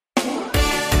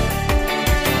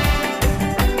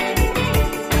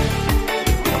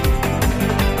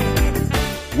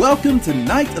Welcome to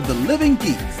Night of the Living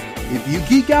Geeks. If you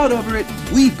geek out over it,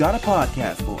 we've got a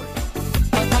podcast for it.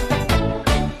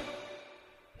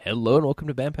 Hello and welcome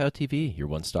to Bam Pow TV, your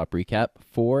one-stop recap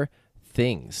for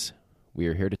things. We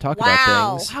are here to talk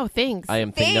about things. Wow, things. I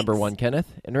am thing number one,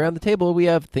 Kenneth, and around the table we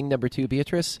have thing number two,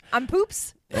 Beatrice. I'm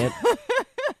Poops. And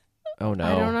oh no,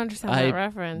 I don't understand that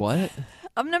reference. What?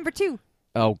 I'm number two.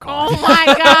 Oh God. Oh my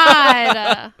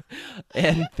God.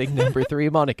 And thing number three,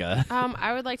 Monica.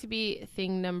 I would like to be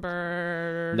thing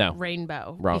number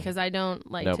rainbow. Wrong. Because I don't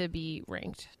like to be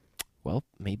ranked. Well,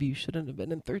 maybe you shouldn't have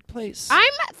been in third place.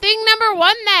 I'm thing number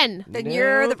one then. Then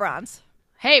you're the bronze.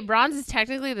 Hey, bronze is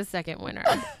technically the second winner.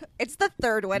 It's the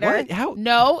third winner. What? How?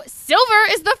 No, silver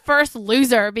is the first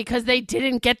loser because they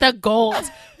didn't get the gold.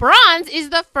 Bronze is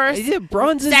the first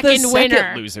bronze is second the winner.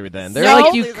 Second loser then. They're No.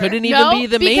 like, you couldn't even be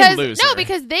the main loser. No,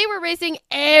 because they were racing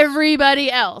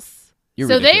everybody else. You're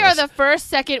so ridiculous. they are the first,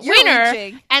 second You're winner.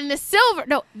 reaching. And the silver.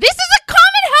 No, this is a common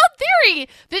held theory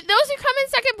that those who come in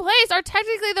second place are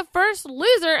technically the first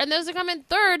loser, and those who come in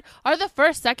third are the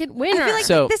first, second winner. I feel like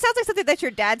So- this sounds like something that your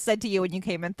dad said to you when you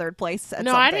came in third place. At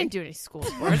no, something. I didn't do any school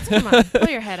sports. Come on, pull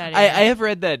your head out of I here. have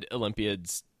read that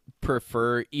Olympians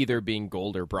prefer either being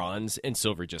gold or bronze, and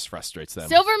silver just frustrates them.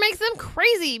 Silver makes them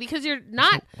crazy because you're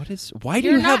not. Why do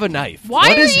You're you have not- a knife? Why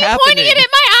What are is you happening? pointing it at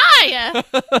my eye?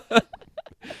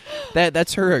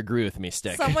 That's her agree with me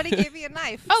stick. Somebody gave me a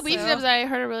knife. Oh, so- BPTV, I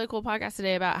heard a really cool podcast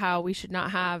today about how we should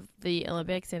not have the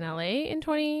Olympics in LA in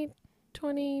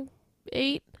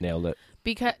 2028. Nailed it.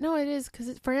 Because it is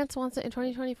because France wants it in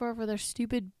 2024 for their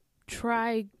stupid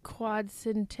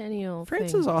tri-quadcentennial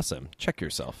France thing. is awesome. Check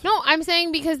yourself. No, I'm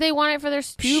saying because they want it for their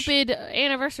stupid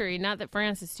anniversary, not that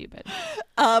France is stupid.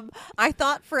 I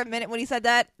thought for a minute when he said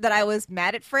that I was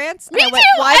mad at France. Me And I too! went,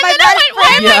 why And am I then mad I at went,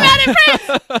 why am I mad at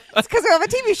France? It's because of a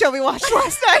TV show we watched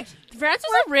last night. France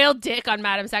was a real dick on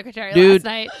Madam Secretary Dude, last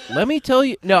night. let me tell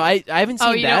you. No, I haven't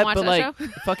seen you don't that, watch but that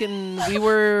like fucking we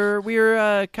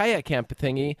were kayak camp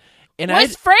thingy, and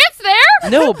Was France there?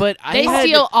 no, but They I had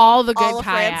steal all the good all of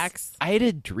France. kayaks. I had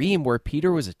a dream where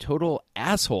Peter was a total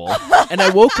asshole, and I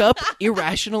woke up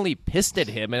irrationally pissed at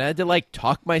him, and I had to like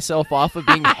talk myself off of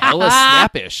being hella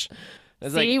snappish. I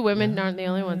was See, like, women aren't the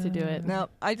only ones who do it. No,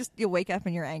 you wake up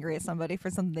and you're angry at somebody for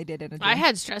something they did in a dream. I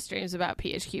had stress dreams about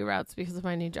PHQ routes because of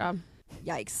my new job.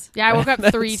 Yikes. Yeah, I woke up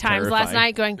That's 3 times last terrifying.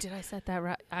 night going, did I set that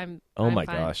right? oh I'm my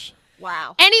fine. gosh.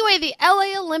 Wow. Anyway, the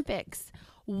LA Olympics.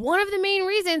 One of the main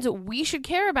reasons we should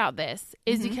care about this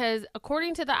is because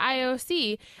according to the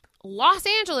IOC, Los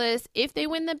Angeles, if they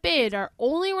win the bid, are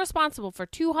only responsible for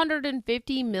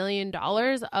 $250 million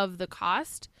of the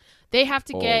cost. They have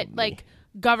to get like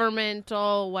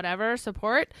governmental whatever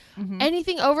support.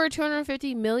 Anything over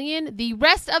 $250 million, the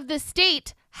rest of the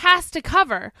state has to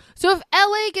cover. So if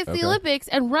LA gets the Olympics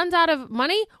and runs out of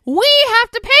money, we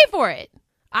have to pay for it.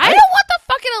 I don't want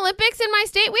the fucking Olympics in my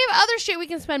state. We have other shit we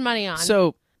can spend money on.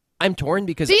 So I'm torn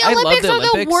because The I love Olympics the are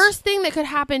Olympics. the worst thing that could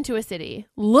happen to a city.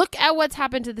 Look at what's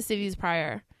happened to the cities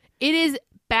prior. It is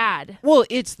bad. Well,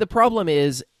 the problem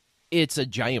is it's a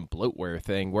giant bloatware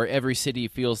thing where every city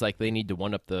feels like they need to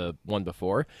one up the one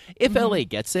before. If LA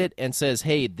gets it and says,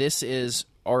 "Hey, this is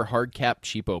our hard cap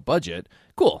cheapo budget,"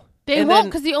 cool. They And won't then-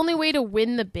 because the only way to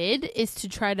win the bid is to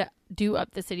try to do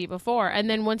up the city before. And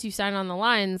then once you sign on the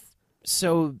lines,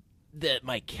 So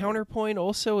my counterpoint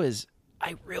also is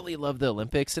I really love the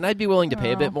Olympics, and I'd be willing to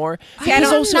pay a bit more. See, I'm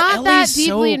also not LA that is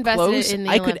deeply so invested close, in the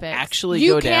I Olympics. could actually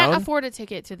you go can't down. afford a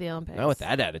ticket to the Olympics. Not with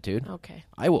that attitude. Okay.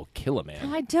 I will kill a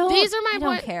man. I don't. These are my I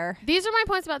point- don't care. These are my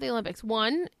points about the Olympics.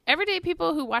 One, everyday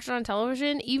people who watch it on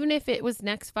television, even if it was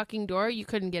next fucking door, you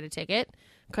couldn't get a ticket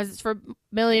because it's for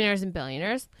millionaires and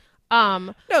billionaires.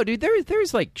 No, dude,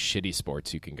 there's like shitty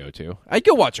sports you can go to. I'd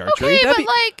go watch archery. Okay, That'd but,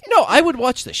 like- no, I would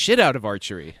watch the shit out of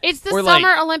archery. It's the Or, Summer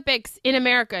like- Olympics in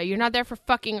America. You're not there for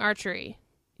fucking archery.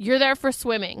 You're there for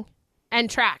swimming and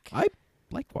track. I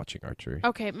like watching archery.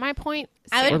 Okay, my point.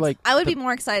 I Or would, like I would the- be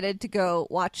more excited to go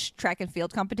watch track and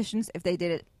field competitions if they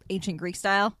did it ancient Greek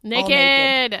style.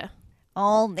 Naked.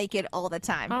 All naked all the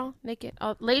time. Oh, naked.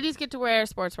 Oh, ladies get to wear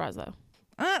sports bras though.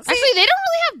 See, Actually, they don't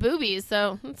really have boobies,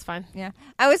 so that's fine. yeah.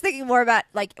 I was thinking more about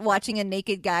like watching a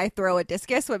naked guy throw a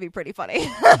discus would be pretty funny.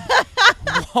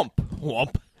 Womp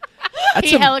womp.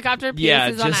 That's He helicopter yeah,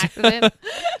 pieces on just- accident.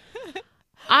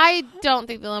 I don't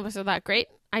think the Olympics are that great.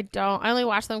 I only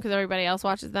watch them because everybody else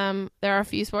watches them. There are a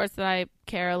few sports that I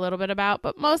care a little bit about,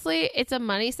 but mostly it's a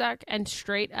money suck. And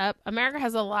straight up, America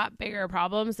has a lot bigger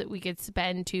problems that we could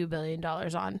spend $2 billion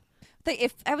on. I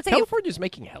would say, California's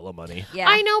making hella money. yeah,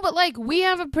 I know, but like we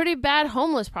have a pretty bad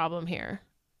homeless problem here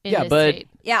in Yeah, this but- state.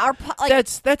 yeah, our like,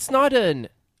 That's not an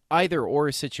either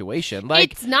or situation.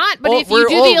 Like it's not, but well, if you we're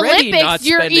do the already not Olympics,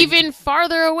 you're spending- even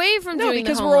farther away from No, doing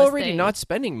because the we're homeless already thing. not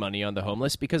spending money on the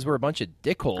homeless because we're a bunch of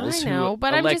dickholes I know, who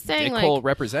but I'm elect just saying, dickhole like,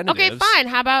 representatives. Okay, fine.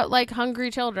 How about like hungry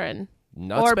children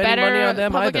Not or spending better money on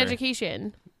them public either.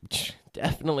 education?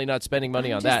 Definitely not spending money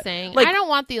I'm on just that. saying. Like, I don't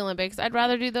want the Olympics. I'd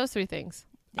rather do those 3 things.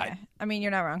 Yeah. I mean,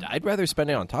 you're not wrong. I'd rather spend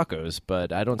it on tacos,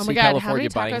 but I don't Oh see my god, how many California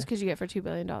tacos buying could you get for $2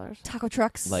 billion? Taco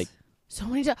trucks. like So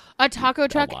many. A taco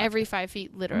truck lot. every 5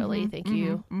 feet, literally. Thank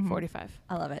you. 45.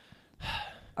 I love it. All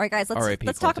right, guys, R.I.P.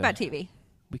 let's talk Quinta. about TV.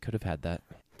 we could have had that.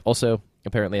 Also,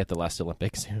 apparently at the last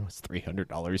Olympics, it was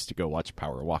 $300 to go watch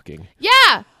power walking.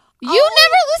 Yeah. You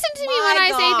never listen to me my when I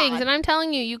say God. things, and I'm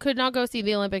telling you, you could not go see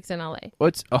the Olympics in LA.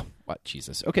 What?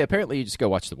 Jesus. Okay, apparently you just go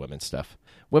watch the women's stuff.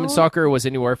 Women's soccer was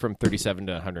anywhere from $37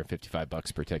 to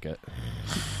 $155 per ticket.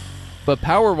 But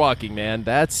power walking, man,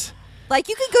 that's Like,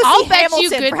 you could go I'll see bet you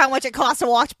Hamilton could- for how much it costs to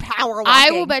watch power walking.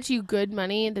 I will bet you good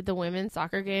money that the women's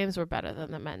soccer games were better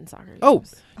than the men's soccer games. oh,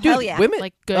 dude, Hell yeah. women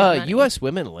Like, good money. U.S.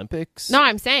 Women Olympics. No,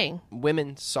 I'm saying.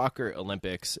 Women's soccer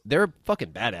Olympics. They're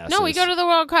fucking badasses. No, we go to the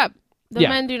World Cup. The Yeah.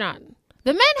 men do not.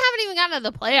 The men haven't even gotten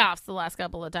to the playoffs the last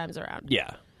couple of times around.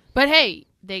 Yeah. But hey,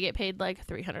 they get paid like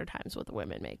 300 times what the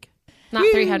women make. Not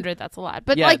 300, that's a lot.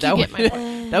 But Yeah, like, you that get would- my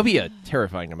point. That would be a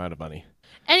terrifying amount of money.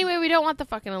 Anyway, we don't want the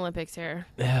fucking Olympics here.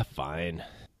 Yeah, fine.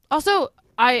 Also,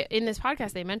 in this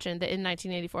podcast, they mentioned that in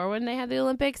 1984, when they had the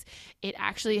Olympics, it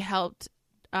actually helped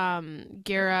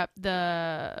gear up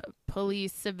the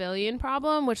police civilian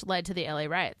problem, which led to the LA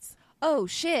riots. Oh,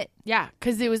 shit. Yeah,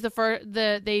 because it was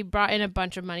they brought in a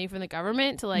bunch of money from the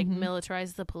government to like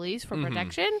militarize the police for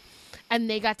protection, and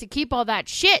they got to keep all that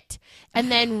shit.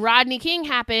 And then Rodney King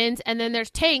happens, and then there's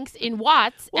tanks in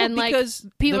Watts, Well, and like because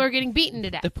people the- are getting beaten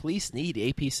to death. The police need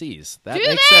APCs. That Do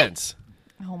makes they? sense.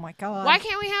 Oh, my God. Why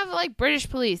can't we have like British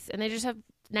police and they just have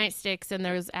nightsticks and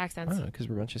there's accents? Because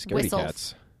we're a bunch of scaredy Whistles.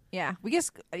 cats.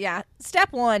 Yeah,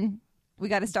 step one, we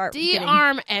got to start getting...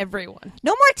 De-arm everyone.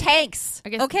 No more tanks. I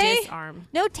guess okay? disarm.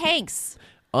 No tanks.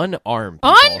 Unarmed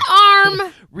people.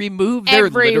 Unarm. Remove their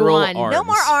literal everyone. arms. No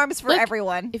more arms for Look,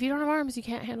 everyone. If you don't have arms, you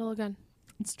can't handle a gun.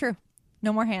 It's true.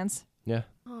 No more hands. Yeah.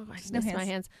 Oh, I missed no my hands.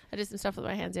 hands. I did some stuff with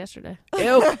my hands yesterday.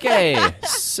 Okay.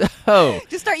 So.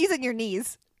 Just start using your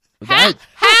knees. How?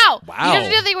 Wow. You have to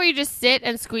do the thing where you just sit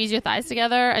and squeeze your thighs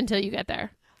together until you get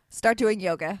there. Start doing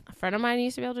yoga. A friend of mine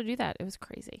used to be able to do that. It was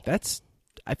crazy.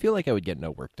 I feel like I would get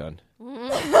no work done.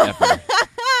 Ever.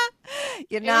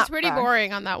 You're It not was pretty wrong.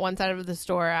 boring on that one side of the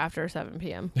store after 7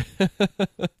 p.m.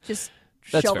 Just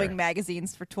That's shelving fair.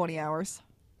 magazines for 20 hours.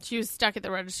 She was stuck at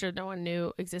the register no one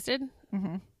knew existed. Mm-hmm.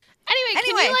 Anyway, can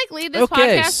you like lead this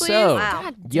Okay, podcast, please? so Wow.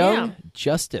 God Young damn.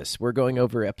 Justice. We're going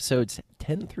over episodes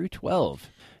 10 through 12.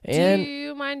 Do And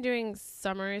you mind doing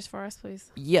summaries for us,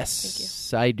 please?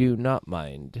 yes, I do not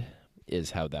mind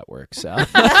is how that works.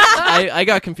 I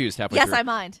got confused halfway Yes, through. I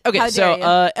mind. Okay, How so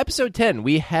dare you. episode 10,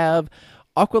 we have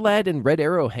Aqualad and Red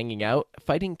Arrow hanging out,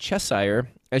 fighting Cheshire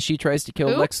as she tries to kill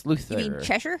Who? Lex Luthor. You mean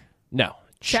Cheshire? No,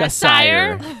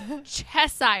 Cheshire.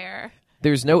 Cheshire.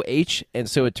 There's no H, and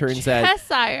so it turns that...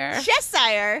 Cheshire.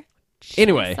 Cheshire.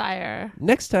 Anyway, Cheshire.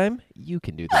 next time, you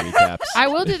can do the recaps. I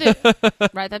will do the...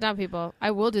 Write that down, people.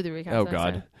 I will do the recap. Oh, next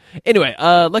God. time. Anyway,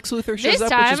 Lex Luthor shows This up,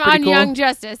 which time is pretty on cool. Young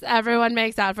Justice, everyone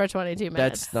makes out for 22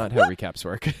 minutes. That's not how recaps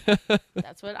work.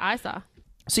 That's what I saw.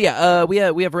 So yeah, we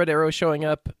have Red Arrow showing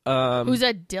up. Who's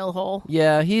a dill hole?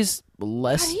 Yeah, he's God,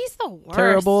 less he's the worst.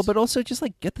 terrible, but also just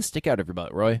like get the stick out of your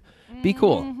butt, Roy. Be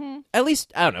cool. Mm-hmm. At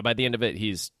least I don't know. By the end of it,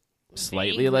 he's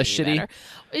slightly Vaguely less shitty. better.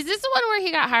 Is this the one where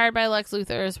he got hired by Lex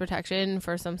Luthor's protection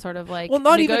for some sort of like Well,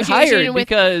 not even negotiation hired with,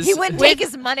 because He wouldn't take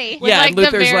his money. with, yeah, like, and the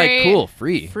Luthor's very- like cool,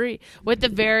 free. with the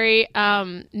very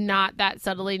not that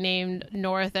subtly named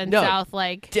North and No. South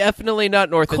like Definitely not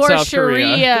North and South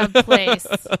Korea. Korea place.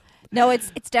 No,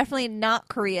 it's definitely not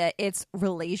Korea. It's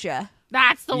Ralasia.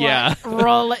 That's the Yeah.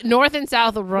 one. North and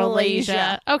South Ralasia.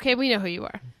 Ralasia. Okay, we know who you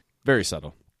are. Very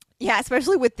subtle. Yeah,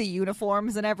 especially with the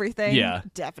uniforms and everything. Yeah.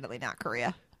 Definitely not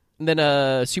Korea. And then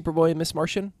Superboy and Miss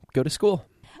Martian go to school.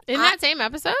 In that same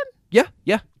episode? Yeah.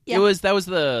 Yeah. That was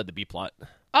the B plot.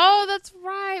 Oh, that's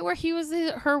right. Where he was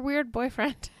her weird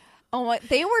boyfriend Oh my,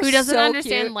 they were who doesn't so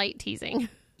understand cute. light teasing.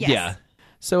 Yes. Yeah.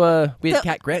 So we had The-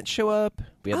 Cat Grant show up.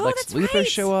 We had Oh, Lex that's Luthor right.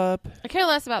 show up. I care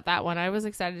less about that one. I was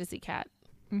excited to see Kat.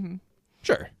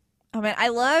 Sure. Oh man, I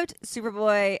loved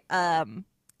Superboy.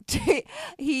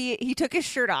 He took his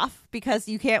shirt off because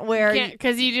you can't wear.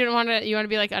 Because you didn't want to. You want to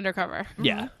be like undercover.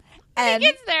 Yeah. And He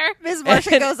gets there. Miss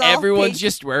Martian And goes all everyone's pink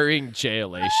just wearing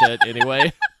JLA shit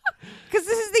anyway. because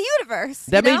this is the universe.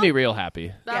 That you made know? me real happy.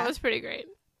 That Yeah. was pretty great.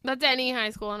 That's any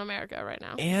high school in America right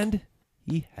now. And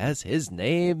he has his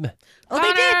name. Oh,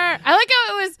 they did. I like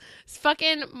how it was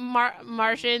fucking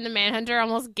Martian the Manhunter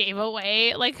almost gave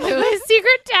away like who his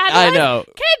secret dad was. I know.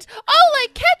 Kent. Oh,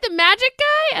 like Kent the magic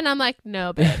guy, and I'm like,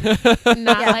 no, babe,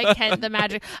 not like Kent the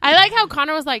magic. I like how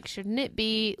Connor was like, shouldn't it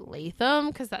be Latham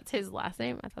because that's his last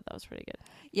name? I thought that was pretty good.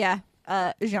 Yeah.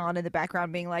 Jean in the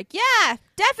background being like, yeah,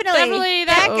 definitely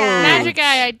that guy. magic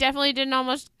guy. I definitely didn't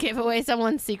almost give away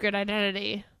someone's secret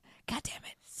identity. God damn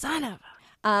it. Son of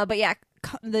a But yeah,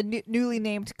 the newly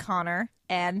named Connor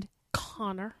and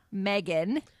Connor.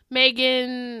 Megan.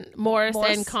 Megan Morse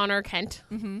and Connor Kent.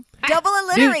 Double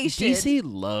alliteration. Dude, DC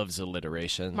loves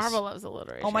alliterations. Marvel loves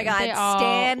alliteration. Oh my God, They all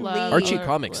Stan love Lee. Archie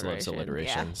Comics loves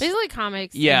alliteration. alliterations. Basically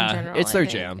comics Yeah, in general. it's their I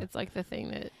think. jam. It's like the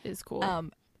thing that is cool.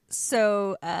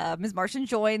 So Ms. Martian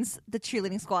joins the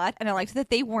cheerleading squad, and I liked that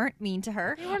they weren't mean to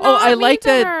her. Oh, I like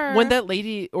that when that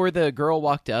lady or the girl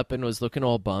walked up and was looking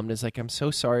all bummed. It's like, I'm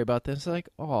so sorry about this. Like,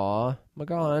 aw,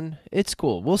 Magan, it's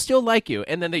cool. We'll still like you.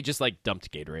 And then they just like dumped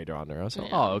Gatorade on her. I was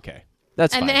like, oh, okay.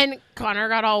 That's and fine. then Connor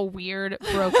got all weird,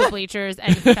 broke the bleachers,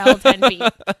 and fell 10 feet.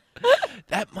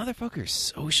 That motherfucker's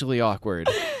socially awkward.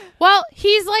 Well,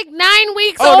 he's like 9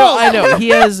 weeks Oh, old. no, I know. He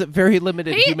has very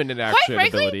limited human quite interaction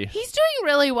frankly, ability. He's doing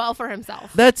really well for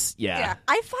himself. That's, Yeah,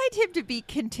 I find him to be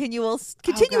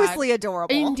continuously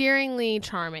adorable. Endearingly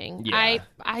charming. Yeah.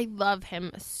 I love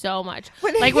him so much.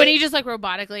 When When he just like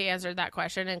robotically answered that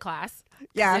question in class.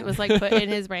 Yeah, It was like put in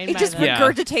his brain he by just the,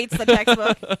 regurgitates the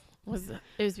textbook.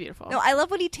 it was beautiful. No, I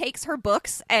love when he takes her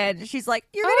books and she's like,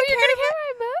 "You're you're gonna gonna carry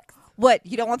carry my books? what?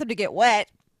 You don't want them to get wet."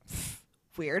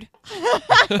 Weird.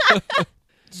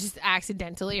 Just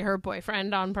accidentally her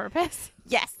boyfriend on purpose.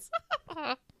 Yes.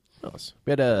 We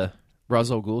had a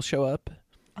Ra's al Ghul show up.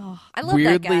 Oh, I love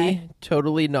Weirdly, that guy.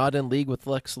 totally not in league with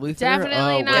Lex Luthor.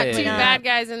 Definitely not wait. two bad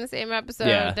guys in the same episode.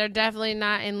 Yeah. They're definitely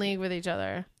not in league with each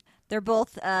other. They're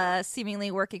both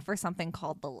seemingly working for something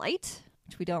called the Light,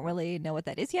 which we don't really know what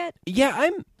that is yet. Yeah,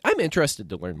 I'm interested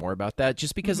to learn more about that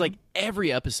just because like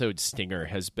every episode stinger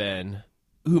has been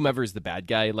whomever's the bad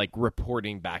guy like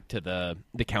reporting back to the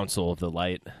Council of the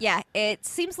Light. Yeah, it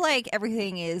seems like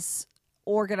everything is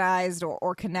organized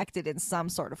or connected in some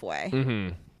sort of way. Mm-hmm.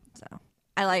 So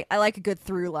I like a good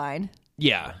through line.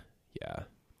 Yeah.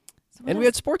 So And we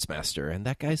had Sportsmaster, and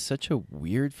that guy's such a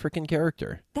weird freaking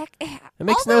character. it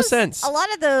makes no sense. A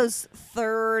lot of those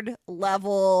third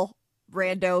level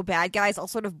rando bad guys all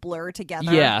sort of blur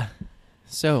together. Yeah.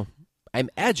 So I'm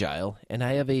agile, and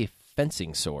I have a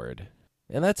fencing sword.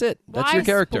 And that's it. That's Why your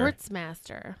character.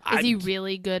 Sportsmaster? Is he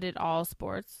really good at all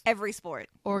sports? Every sport.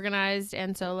 Organized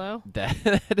and solo? That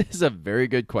is a very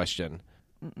good question.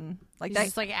 Like He's that.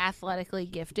 just like athletically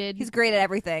gifted. He's great at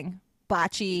everything.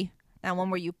 Bocce. That one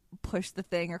where you push the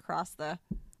thing across the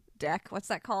deck. What's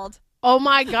that called? Oh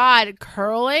my God,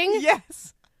 curling?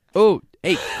 Yes. Oh,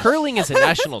 hey, curling is a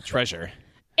national treasure.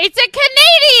 It's a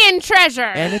Canadian treasure.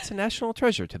 And it's a national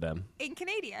treasure to them. In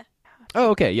Canada. Oh,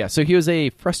 okay, yeah. So he was a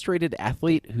frustrated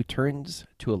athlete who turns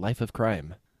to a life of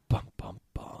crime. Bum, bum,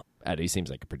 bum. He seems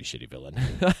like a pretty shitty villain.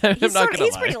 I'm not gonna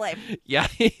He's lie. pretty lame. Yeah,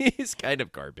 he's kind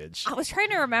of garbage. I was trying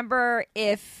to remember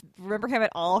him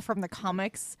at all from the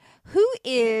comics. Who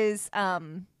is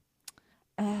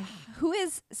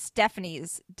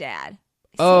Stephanie's dad?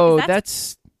 Oh, Is that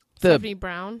that's the Stephanie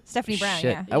Brown? Stephanie Brown.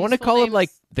 shit. Yeah. I want to Useful call him names. like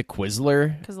the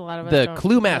Quizzler, Because a lot of us the don't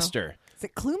Clue know. Master. Is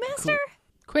it Clue Master?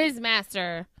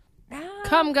 Quizmaster. No.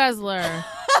 Cum guzzler.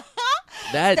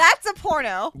 That's a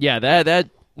porno. yeah, that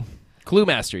Clue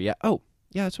Master. Yeah. Oh,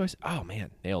 yeah. That's what I said. Oh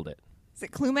man, nailed it. Is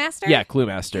it Clue Master? Yeah, Clue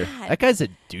Master. God. That guy's a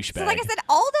douchebag. So like I said,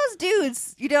 all those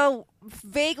dudes,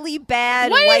 vaguely bad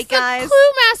What is white the guys.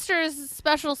 Clue Master's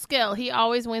special skill? He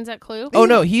always wins at Clue? Oh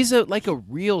no, he's like a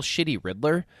real shitty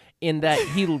Riddler in that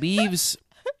he leaves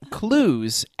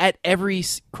clues at every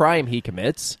crime he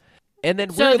commits, and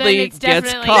then So then weirdly it's gets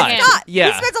definitely caught. him. God,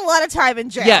 Yeah, he spends a lot of time in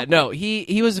jail. yeah. No,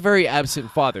 he was a very absent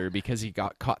father because he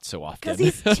got caught so often. Because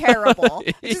he's terrible.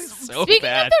 He's so Speaking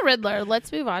bad. of the Riddler,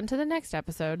 let's move on to the next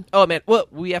episode. Oh man, well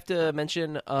we have to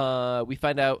mention. We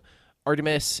find out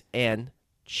Artemis and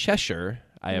Cheshire.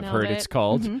 I have Nailed heard it. it's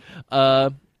called,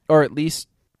 Mm-hmm. or at least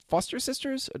foster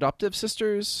sisters, adoptive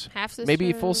sisters, Half sisters.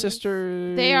 maybe full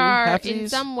sisters. They are in halfsies?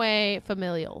 some way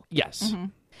familial. Yes. Mm-hmm.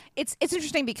 It's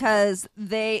interesting because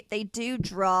they do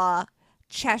draw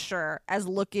Cheshire as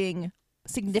looking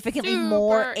significantly Super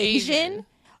more Asian. Asian.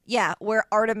 Yeah, where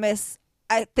Artemis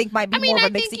I think might be more of a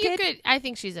mixy kid. I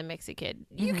think she's a mixy kid.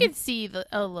 You could see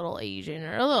a little Asian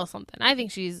or a little something. I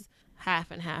think she's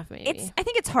half and half, maybe. I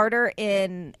think it's harder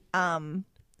in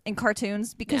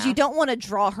cartoons because Yeah. you don't want to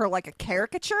draw her like a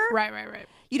caricature. Right.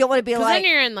 You don't want to be Because like,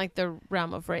 then you're in like the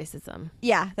realm of racism.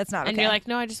 yeah, that's not okay. And you're like,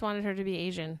 no, I just wanted her to be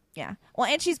Asian. yeah. Well,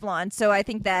 and she's blonde, so I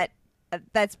think that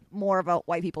that's more of a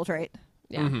white people trait.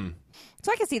 Yeah. Mm-hmm.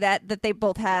 So I can see that they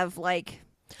both have like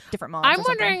different moms. I'm or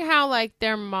something. wondering how like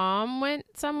their mom went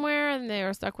somewhere and they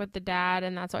were stuck with the dad,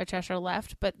 and that's why Cheshire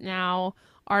left. But now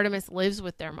Artemis lives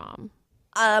with their mom.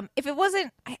 If it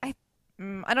wasn't, I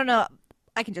don't know.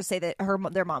 I can just say that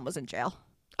their mom was in jail.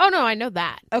 Oh no, I know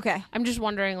that. Okay. I'm just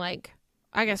wondering, like,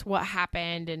 I guess what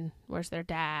happened and where's their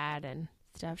dad and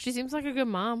stuff. She seems like a good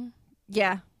mom.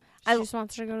 Yeah. She just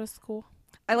wants her to go to school.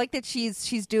 I like that she's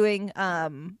doing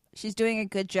a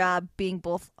good job being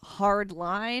both hard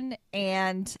line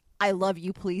and I love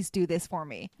you, please do this for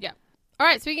me. Yeah. All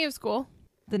right. Speaking of school,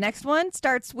 The next one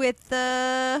starts with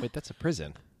Wait, that's a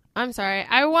prison. I'm sorry.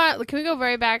 Can we go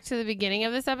very back to the beginning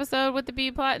of this episode with the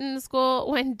B plot in the school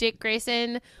when Dick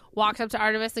Grayson walks up to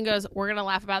Artemis and goes, "We're gonna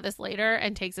laugh about this later,"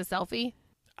 and takes a selfie.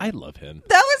 I love him.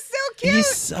 That was so cute. He's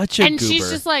such a And goober. she's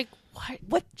just like,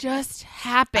 "What just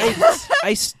happened?"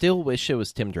 I still wish it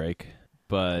was Tim Drake,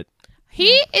 but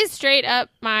He is straight up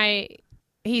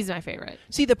he's my favorite.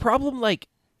 see the problem, like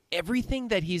everything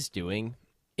that he's doing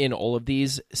in all of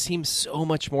these seems so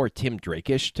much more Tim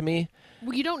Drake-ish to me.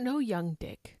 Well, you don't know young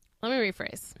Dick. Let me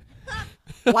rephrase.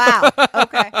 Wow.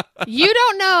 Okay. You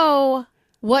don't know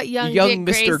what young Dick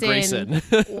Mr. Grayson,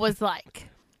 Grayson. was like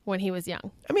when he was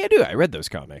young. I mean, I do. I read those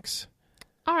comics.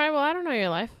 All right, well, I don't know your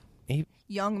life.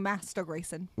 Young Master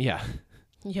Grayson. Yeah.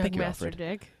 Young Thank you, Master Alfred.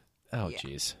 Dick. Oh, Yeah.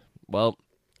 jeez. Well,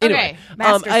 Okay. anyway,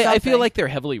 Master I feel something. like they're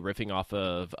heavily riffing off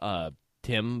of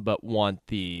Tim, but want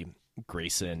the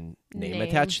Grayson name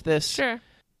attached to this. Sure.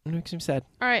 It makes me sad.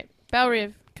 All right. Bell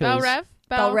Rev. 'Cause- Bell Rev?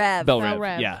 Bell Rev. Bell Bell Rev.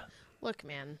 Rev. Yeah. Look,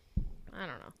 man. I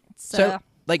don't know. So,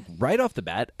 like, right off the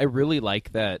bat, I really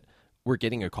like that we're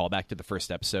getting a callback to the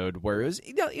first episode where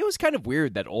it was kind of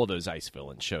weird that all those ice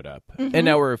villains showed up. Mm-hmm. And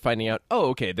now we're finding out, oh,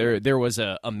 okay, there was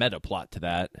a meta plot to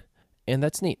that. And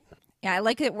that's neat. Yeah, I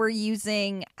like that we're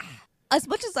using, as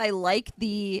much as I like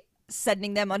the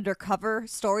sending them undercover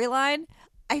storyline,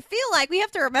 I feel like we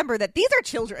have to remember that these are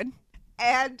children.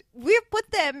 And we've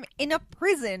put them in a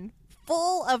prison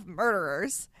full of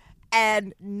murderers.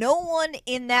 And no one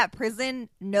in that prison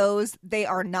knows they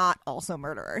are not also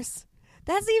murderers.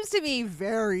 That seems to me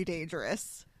very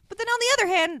dangerous. But then on the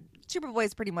other hand, Superboy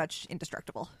is pretty much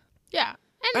indestructible. Yeah. And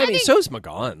I mean, think, so's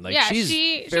Magan. Like, yeah, she's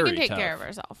she very can take tough. care of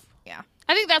herself. Yeah.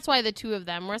 I think that's why the two of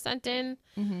them were sent in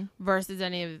versus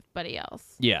anybody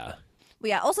else. Yeah. But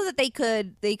yeah, also that they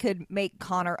could make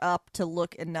Connor up to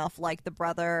look enough like the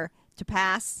brother to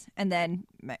pass, and then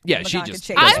Yeah, she Magan just could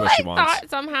shake does I it. what she like wants. thought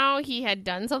somehow he had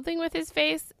done something with his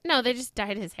face. No, they just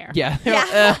dyed his hair. Yeah.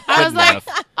 Yeah. I was good like, enough.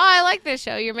 oh, I like this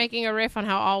show. You're making a riff on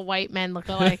how all white men look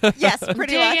alike. Yes,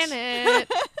 pretty much. Digging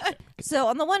it. So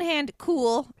on the one hand,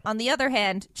 cool. On the other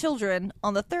hand, children.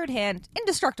 On the third hand,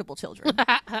 indestructible children.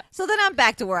 So then I'm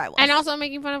back to where I was. And also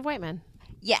making fun of white men.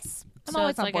 yes, I'm So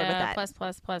always it's on like board a with that.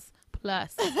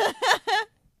 plus.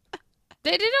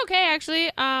 They did okay,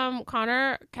 actually.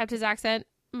 Connor kept his accent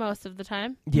most of the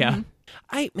time. Yeah.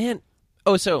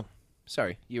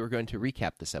 Sorry. You were going to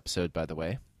recap this episode, by the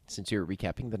way, since you were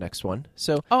recapping the next one.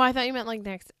 So Oh, I thought you meant like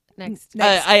next. Next I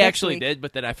next actually week. did,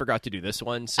 but then I forgot to do this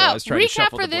one, so I was trying to recap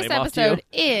shuffle for the this blame off to you. episode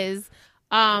is,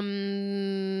 I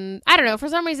don't know. For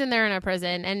some reason, they're in a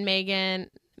prison, and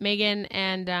Megan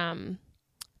and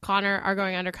Connor are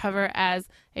going undercover as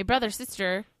a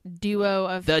brother-sister duo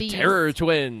of The thieves. Terror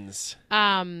Twins.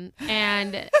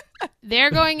 And they're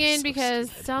going in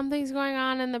because something's going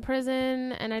on in the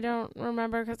prison, and I don't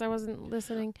remember because I wasn't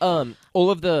listening. All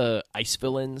of the ice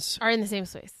villains, Are in the same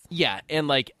space. yeah, and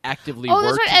like actively Oh,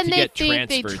 that's worked right. And to they get think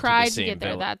they transferred tried to to the get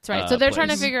there. same That's right. So they're trying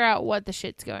to place. figure out what the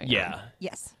shit's going on. Yeah,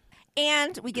 Yes,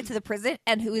 and we get to the prison,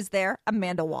 and who is there?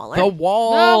 Amanda Waller, the The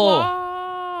wall.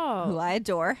 wall. who I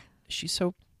adore. She's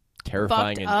so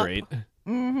terrifying Fucked and up. great.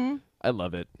 Mm-hmm. I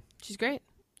love it. She's great.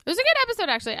 It was a good episode,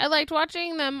 actually. I liked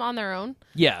watching them on their own.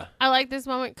 Yeah, I like this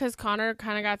moment because Connor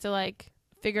kind of got to like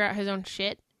figure out his own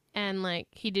shit, and like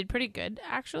he did pretty good,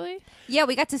 actually. Yeah,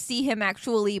 we got to see him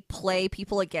actually play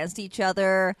people against each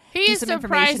other. do He's some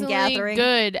information surprisingly gathering.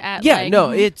 good at yeah. like, No,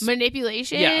 it's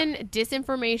manipulation, Yeah.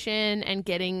 disinformation, and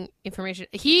getting information.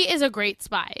 He is a great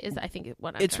spy. Is I think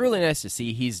what I'm it's trying to really nice to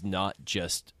see he's not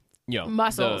just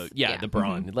Muscles. Yeah, Yeah. the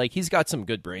brawn. Like he's got some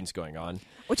good brains going on.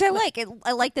 Which I like.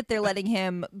 I like that they're letting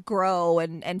him grow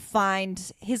and find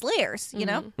his layers, you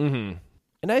know? Mm-hmm.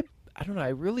 And I don't know. I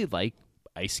really like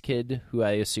Ice Kid, who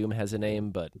I assume has a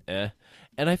name, but And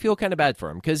I feel kind of bad for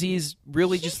him because he's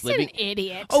really He's just living. an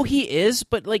idiot. Oh, he is,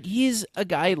 but like he's a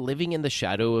guy living in the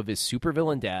shadow of his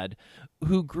supervillain dad,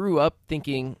 who grew up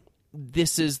thinking,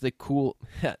 this is the cool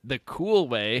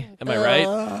way. Am I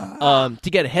right? To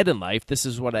get ahead in life, this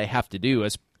is what I have to do.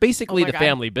 It's basically the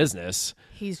family business.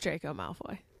 He's Draco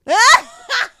Malfoy.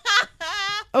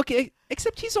 Okay,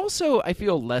 except he's also, I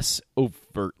feel, less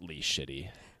overtly shitty.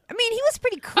 I mean, he was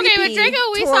pretty creepy. Okay, but Draco,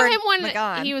 we saw him when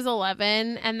Megan. he was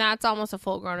 11, and that's almost a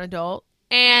full-grown adult.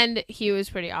 And he was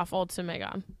pretty awful to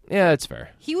Megan. Yeah, that's fair.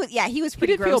 He was He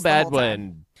pretty did gross feel the bad whole time.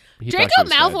 when he Draco thought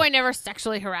she was Malfoy dead. never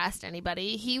sexually harassed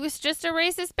anybody. He was just a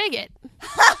racist bigot.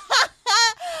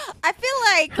 I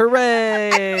feel like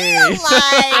Hooray!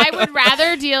 I would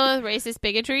rather deal with racist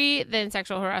bigotry than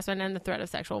sexual harassment and the threat of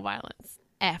sexual violence.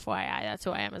 FYI, that's who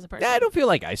I am as a person. Yeah, I don't feel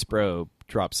like Ice Bro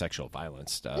dropped sexual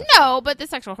violence stuff. No, but the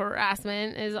sexual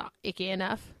harassment is icky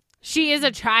enough. She is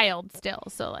a child still,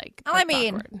 so like. Oh, I that's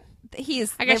mean, awkward.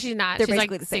 I guess she's not. They're She's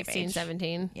basically like the same 16, age.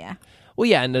 17. Yeah. Well,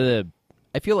 yeah, and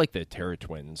I feel like the Terra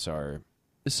twins are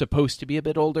supposed to be a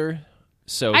bit older,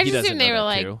 so I he just doesn't assumed they know were that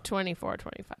like too. 24,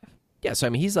 25. Yeah, so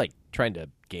I mean, he's like trying to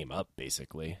game up,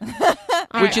 basically, All which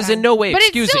right, is in no way but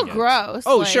excusing it's still it. gross.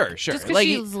 Oh, like, sure. Just because Like,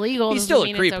 she's legal he's doesn't still a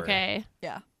mean creeper. it's okay.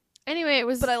 Yeah. Anyway, it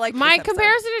was. But I liked my this episode.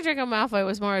 comparison to Draco Malfoy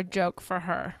was more a joke for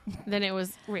her than it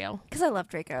was real. Because I love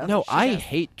Draco. No, I does.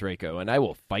 hate Draco, and I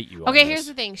will fight you on Okay, this. here's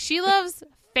the thing. She loves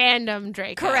fandom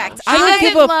Draco. Correct. She I don't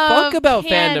give a doesn't love fuck about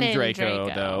canon fandom Draco,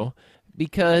 though,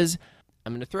 because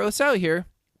I'm going to throw this out here.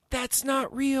 That's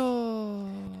not real.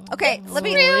 Okay, let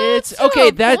me. It's To okay.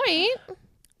 a That point.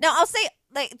 No, I'll say,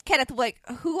 like, Kenneth, like,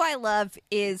 who I love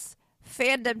is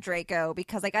fandom Draco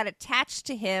because I got attached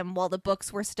to him while the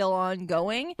books were still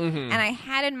ongoing. Mm-hmm. And I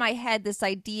had in my head this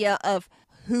idea of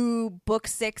who book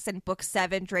 6 and book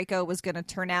 7 Draco was going to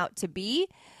turn out to be.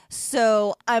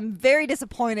 So I'm very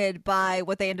disappointed by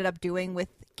what they ended up doing with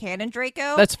canon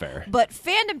Draco. That's fair. But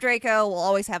fandom Draco will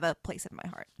always have a place in my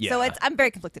heart. So Yeah. I'm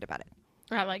very conflicted about it.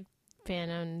 I like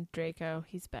fandom Draco.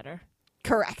 He's better.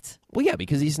 Correct. Well, yeah,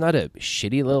 because he's not a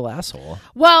shitty little asshole.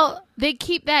 Well, they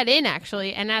keep that in,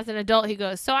 actually. And as an adult, he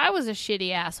goes, so I was a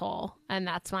shitty asshole, and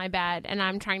that's my bad, and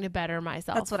I'm trying to better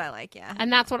myself. That's what I like, yeah.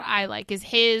 And that's what I like, is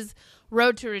his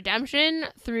road to redemption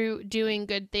through doing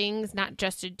good things, not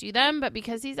just to do them, but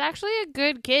because he's actually a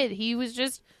good kid. He was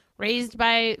just raised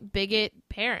by bigot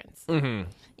parents. Mm-hmm.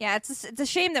 Yeah, it's a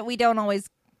shame that we don't always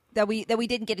that we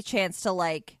didn't get a chance to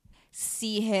like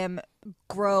see him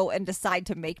grow and decide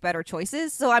to make better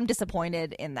choices. So I'm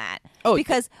disappointed in that. Oh,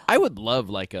 because I would love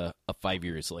like a 5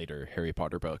 years later Harry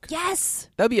Potter book. yes,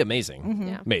 That'd be amazing.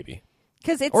 Yeah. Maybe.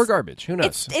 because it's Or garbage. Who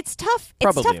knows? It's tough.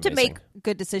 Probably it's tough to amazing. make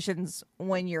good decisions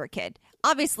when you're a kid.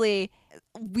 Obviously,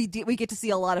 we get to see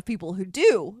a lot of people who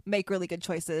do make really good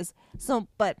choices. So,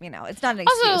 but you know, it's not an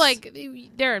excuse. Also, like,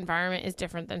 their environment is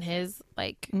different than his.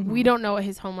 Like, we don't know what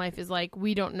his home life is like.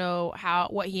 We don't know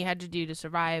what he had to do to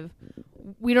survive.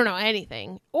 We don't know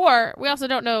anything. Or we also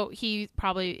don't know he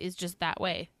probably is just that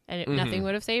way, and nothing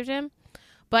would have saved him.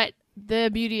 But the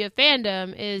beauty of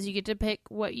fandom is you get to pick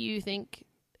what you think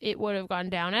it would have gone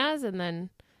down as, and then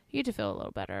you get to feel a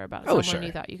little better about someone sure.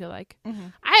 you thought you could like.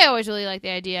 I always really like the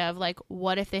idea of, like,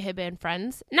 what if they had been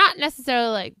friends? Not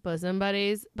necessarily, like, bosom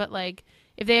buddies, but, like,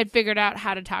 if they had figured out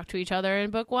how to talk to each other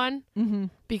in book 1,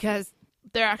 because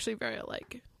they're actually very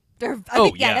alike. I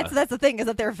think, yeah. that's the thing is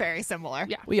that they're very similar.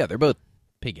 Yeah. Well, yeah, they're both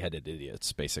pig-headed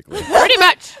idiots, basically. Pretty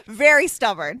much. Very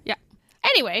stubborn. Yeah.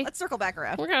 Anyway, Let's circle back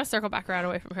around. we're going to circle back around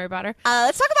away from Harry Potter.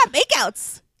 Let's talk about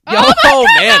makeouts. Oh my God,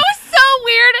 man. that was so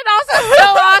weird and also so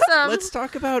awesome. Let's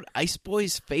talk about Ice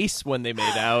Boy's face when they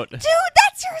made out. Dude,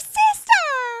 that's your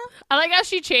sister. I like how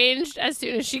she changed as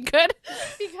soon as she could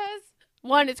because,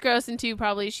 1, it's gross, and 2,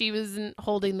 probably she wasn't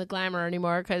holding the glamour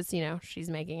anymore because, you know, she's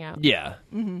making out. Yeah.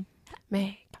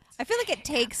 Make I feel like it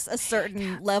takes a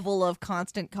certain level of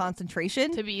constant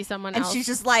concentration. to be someone And else. she's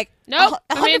just like, Nope,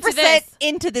 I'm into 100% this.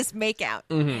 into this makeout.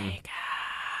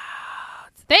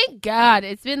 Thank God.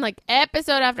 It's been like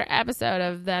episode after episode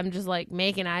of them just like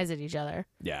making eyes at each other.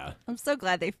 Yeah. I'm so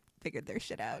glad they figured their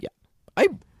shit out. Yeah. I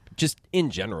just, in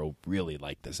general, really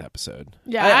like this episode.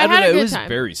 Yeah, I I don't had a know. good It was time.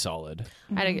 very solid.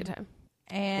 I had a good time.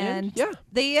 And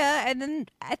yeah. and then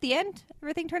at the end,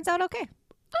 everything turns out okay.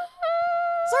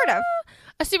 Sort of.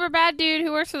 A super bad dude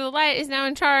who works for the light is now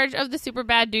in charge of the super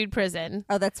bad dude prison.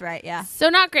 Oh, that's right. Yeah. So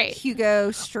not great.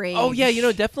 Hugo Strange. Oh, yeah,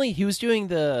 definitely he was doing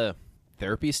the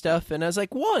therapy stuff, and I was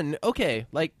like, 1, okay,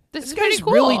 like, This this is guy's pretty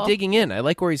cool. really digging in. I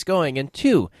like where he's going. And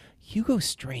 2, Hugo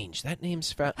Strange, that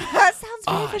name's that sounds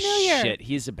very Oh, familiar. shit,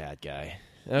 he's a bad guy.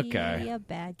 Okay. Be a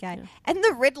bad guy. Yeah. And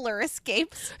the Riddler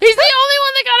escapes. He's the only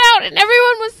one that got out, and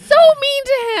everyone was so mean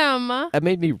to him. That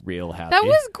made me real happy. That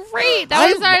was great.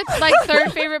 That was our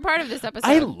third favorite part of this episode.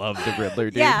 I love the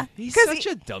Riddler, dude. Yeah, he's such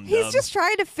a dum-dum. He's just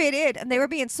trying to fit in, and they were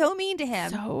being so mean to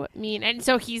him. So mean. And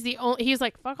so he's the only. He's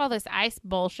like, fuck all this ice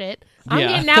bullshit. I'm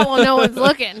getting out while no one's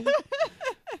looking.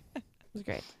 It was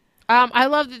great. I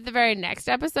love that the very next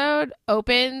episode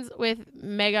opens with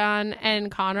Megan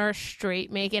and Connor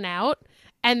straight making out,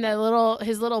 and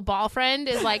his little ball friend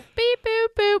is like, beep boop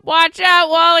boop, watch out,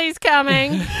 Wally's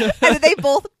coming. And they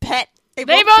both pet. They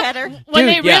both pet her when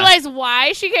they realize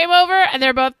why she came over, and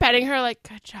they're both petting her like,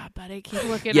 good job, buddy, keep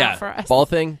looking out for us. Ball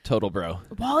thing, total bro.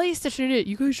 Wally's such an idiot.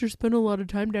 You guys should spend a lot of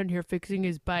time down here fixing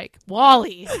his bike.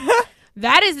 Wally,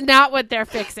 that is not what they're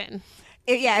fixing.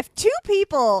 Yeah, if two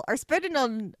people are spending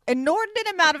an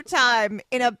inordinate amount of time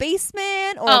in a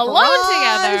basement or alone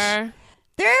garage, together,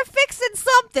 they're fixing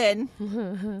something.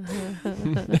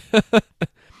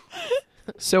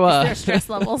 So, their stress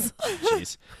levels.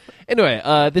 Jeez.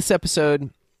 Anyway, this episode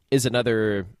is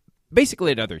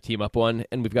basically another team up one,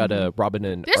 and we've got Robin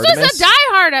and This Artemis. was a Die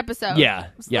Hard episode. Yeah.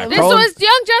 This was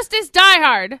Young Justice Die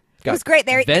Hard. It was great.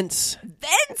 There, Vents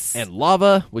and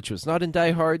lava, which was not in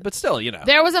Die Hard, but still,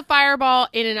 There was a fireball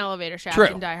in an elevator shaft True.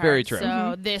 in Die Hard. Very true.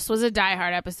 So this was a Die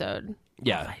Hard episode.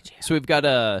 Yeah. So we've got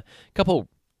a couple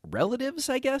relatives,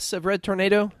 I guess, of Red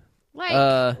Tornado.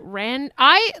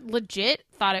 I legit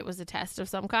thought it was a test of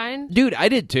some kind. Dude, I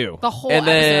did too. The whole and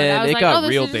then episode. I was it like, got this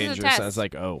real is just a dangerous. test. I was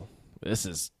like, oh, this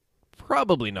is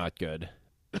probably not good.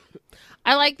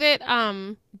 I like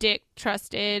that Dick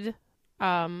trusted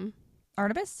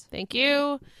Artemis? Thank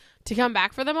you. To come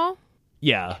back for them all?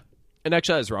 Yeah. And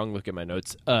actually, I was wrong. Look at my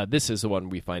notes. This is the one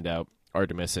we find out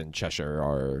Artemis and Cheshire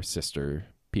are sister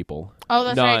people. Oh,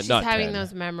 that's right. She's not having 10.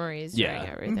 those memories during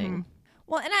everything. Mm-hmm.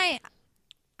 Well, and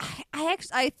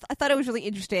I thought it was really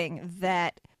interesting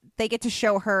that they get to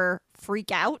show her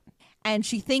freak out, and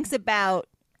she thinks about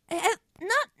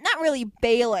not really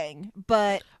bailing,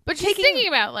 but she's thinking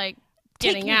about like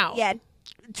getting out. Yeah,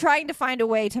 trying to find a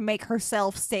way to make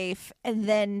herself safe, and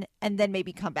then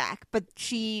maybe come back. But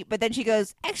then she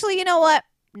goes, actually, you know what?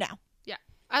 No. Yeah,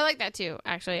 I like that too.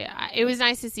 Actually, it was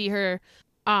nice to see her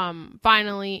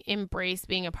finally embrace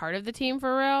being a part of the team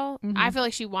for real. Mm-hmm. I feel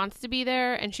like she wants to be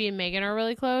there, and she and Megan are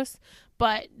really close.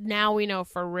 But now we know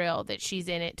for real that she's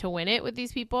in it to win it with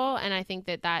these people, and I think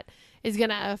that is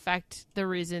going to affect the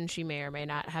reason she may or may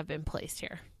not have been placed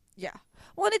here. Yeah.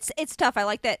 Well, it's tough. I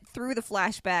like that through the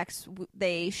flashbacks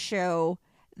they show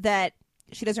that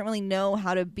she doesn't really know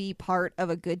how to be part of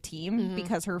a good team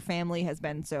because her family has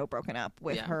been so broken up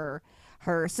with her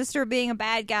sister being a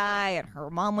bad guy, and her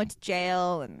mom went to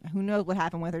jail, and who knows what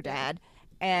happened with her dad.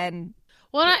 And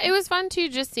it was fun too,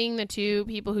 just seeing the two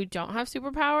people who don't have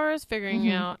superpowers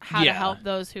figuring out how to help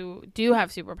those who do have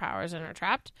superpowers and are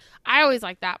trapped. I always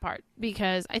like that part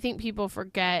because I think people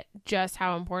forget just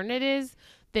how important it is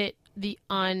that the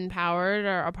unpowered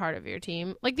are a part of your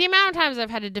team. Like the amount of times I've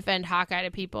had to defend Hawkeye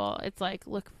to people, it's like,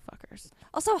 look, fuckers.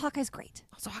 Also, Hawkeye's great.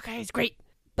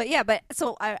 But yeah,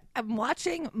 so I'm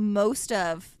watching most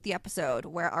of the episode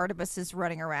where Artemis is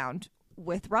running around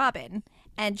with Robin,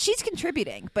 and she's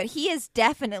contributing, but he is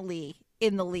definitely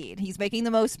in the lead. He's making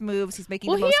the most moves. He's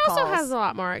making the most calls. He also has a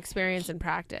lot more experience in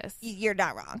practice. You're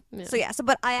not wrong. Yeah.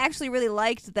 But I actually really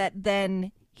liked that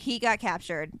then he got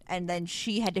captured, and then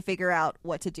she had to figure out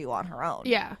what to do on her own.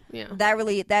 Yeah.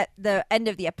 That the end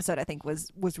of the episode, I think,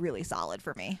 was really solid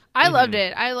for me. I loved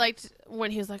it. I liked when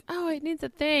he was like, "Oh, it needs a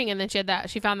thing," and then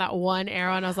she found that one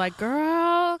arrow, and I was like,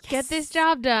 "Girl, get this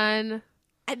job done."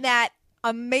 And that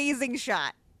amazing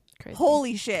shot. Crazy.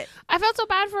 Holy shit. I felt so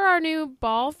bad for our new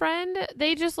ball friend.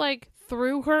 They just like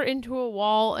threw her into a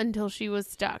wall until she was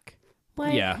stuck.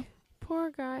 Like, yeah. Poor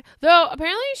guy. Though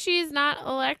apparently she's not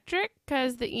electric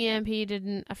because the EMP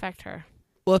didn't affect her.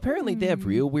 Well, apparently they have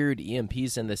real weird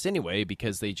EMPs in this anyway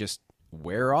because they just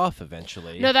wear off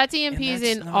eventually. No, that's EMPs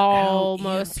in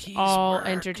almost EMPs all work.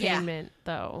 entertainment,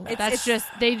 though. It's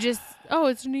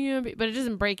It's an EMP, but it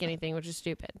doesn't break anything, which is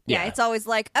stupid. Yeah, it's always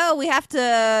like, oh, we have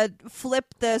to flip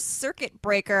the circuit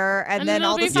breaker, and then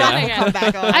all the it'll be stuff fine will again. come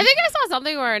back on. I think I saw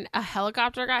something where a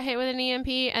helicopter got hit with an EMP,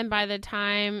 and by the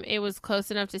time it was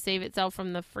close enough to save itself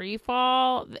from the free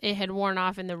fall, it had worn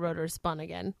off and the rotor spun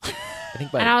again. I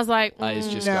think And I was like, eyes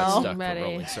just no. got stuck from Buddy.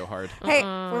 rolling so hard. Hey,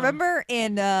 remember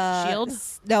in Shield?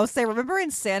 Remember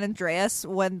in San Andreas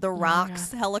when the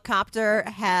Rock's helicopter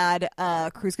had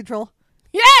cruise control?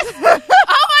 Yes! Oh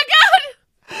my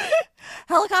god!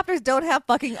 Helicopters don't have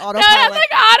fucking No, autopilot. that's like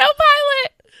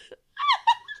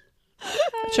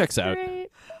autopilot. Checks out. Great.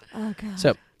 Oh god. So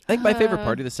I think my favorite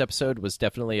part of this episode was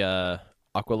definitely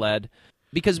Aqualad,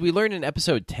 because we learned in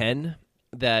episode 10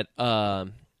 that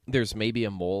there's maybe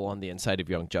a mole on the inside of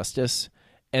Young Justice.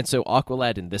 And so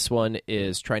Aqualad in this one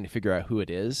is trying to figure out who it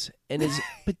is and is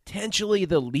potentially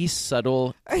the least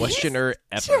subtle questioner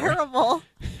ever. Terrible.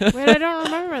 Wait, I don't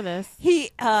remember this.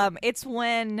 It's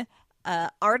when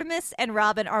Artemis and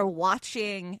Robin are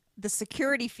watching the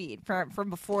security feed from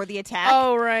before the attack.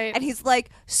 Oh, right. And he's like,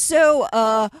 so,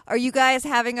 are you guys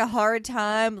having a hard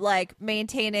time, like,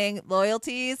 maintaining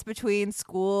loyalties between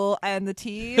school and the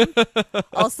team?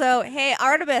 Also, hey,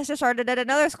 Artemis just started at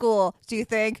another school. Do you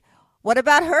think? What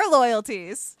about her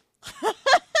loyalties?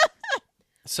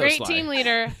 So Great sly. team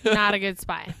leader, not a good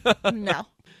spy. No.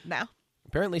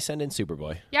 Apparently send in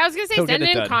Superboy. Yeah, I was going to say, He'll send get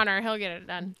it in done. Connor. He'll get it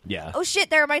done. Yeah. Oh, shit,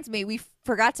 that reminds me. We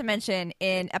forgot to mention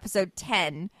in episode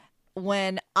 10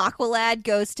 when Aqualad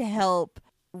goes to help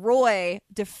Roy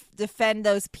defend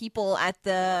those people at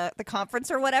the conference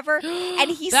or whatever,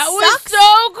 and he That sucks was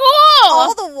so cool.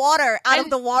 all the water out of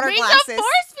the water Makes glasses. a force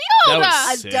field. That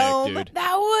was A sick, dome. dude.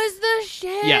 That was the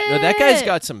shit. Yeah, no, that guy's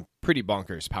got some pretty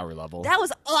bonkers power level. That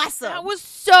was awesome. That was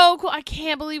so cool. I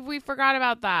can't believe we forgot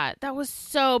about that. That was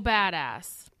so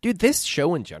badass. Dude, this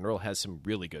show in general has some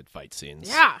really good fight scenes.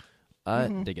 Yeah.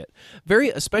 Dig it. Very,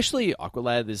 especially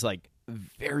Aqualad is like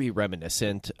very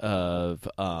reminiscent of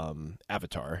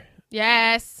Avatar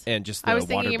Yes. and just the I was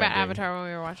thinking about waterbending. Avatar when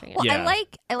we were watching it. Well, Yeah.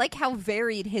 I like how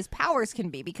varied his powers can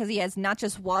be because he has not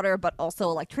just water but also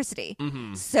electricity.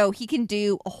 Mm-hmm. So he can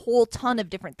do a whole ton of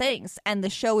different things, and the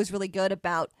show is really good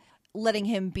about letting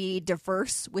him be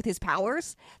diverse with his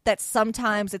powers. That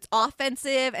sometimes it's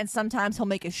offensive and sometimes he'll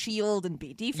make a shield and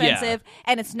be defensive,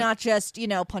 and it's not just,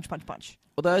 punch, punch, punch.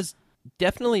 Well, that was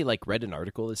definitely like read an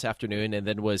article this afternoon and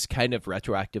then was kind of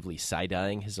retroactively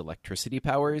side-eyeing his electricity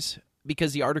powers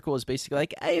because the article is basically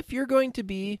like, hey, if you're going to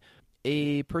be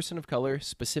a person of color,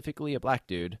 specifically a black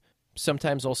dude,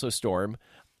 sometimes also Storm,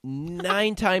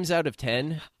 9 times out of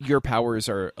 10, your powers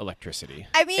are electricity.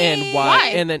 I mean, and why?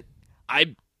 And then I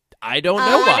don't know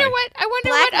I why. wonder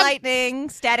Black what lightning,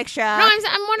 static shock. No,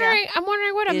 I'm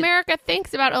wondering what America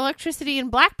thinks about electricity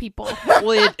and black people.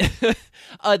 Well,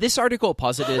 this article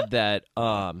posited that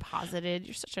Posited.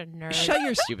 You're such a nerd. shut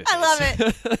your stupid face. I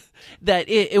love it. That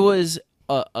it was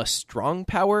a strong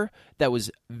power that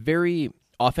was very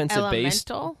offensive based,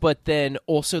 Elemental? but then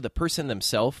also the person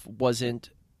themselves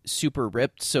wasn't super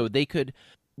ripped, so they could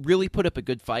really put up a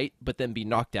good fight, but then be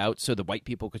knocked out, so the white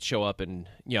people could show up and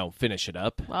finish it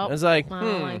up. Well, I was like, I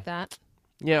don't like that.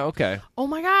 yeah, okay. Oh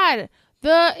my god.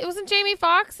 It wasn't Jamie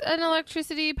Foxx an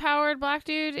electricity powered black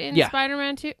dude in Yeah.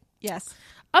 Spider-Man 2? Yes.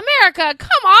 America,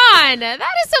 come on. That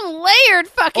is some layered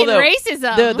fucking Although,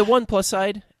 racism. The one plus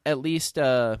side, at least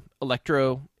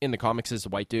Electro in the comics is a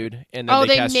white dude, and then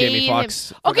they cast made Jamie him.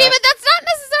 Foxx. Okay, but that's not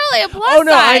necessarily a plus Oh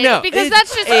no, I side, know because It's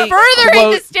that's just a furthering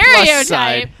quote, the stereotype. plus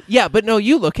side. Yeah, but no,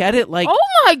 you look at it like Oh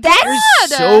my god.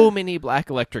 there's so many black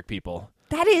electric people.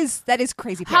 That is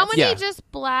crazy. How pants. many Yeah. just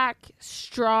black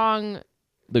strong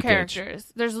Luke Cage.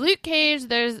 characters? There's Luke Cage,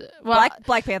 there's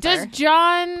Black Panther.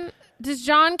 Does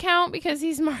John count because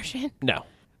he's Martian? No.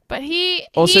 But he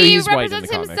Also, he he's white in represents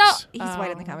the himself. comics. He's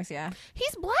white in the comics, yeah.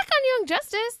 He's black on Young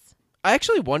Justice. I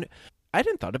actually wonder. I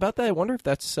didn't thought about that. I wonder if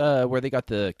that's where they got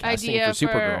the casting Idea for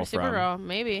Supergirl from. Supergirl,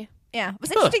 maybe. Yeah. It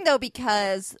was interesting though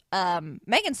because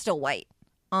Megan's still white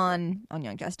on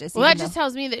Young Justice. Well, that even just though-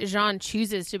 tells me that Jean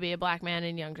chooses to be a black man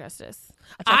in Young Justice.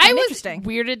 I I find was interesting.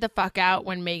 weirded the fuck out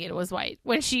when Megan was white.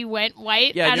 When she went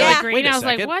white Yeah, out of you're the like, green, wait a I was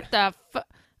like, second. what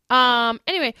the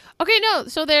Anyway, okay, no.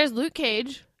 So there's Luke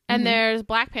Cage and there's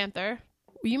Black Panther.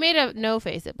 You made a no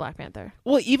face at Black Panther.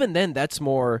 Well, even then, that's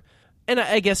more, and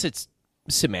I guess it's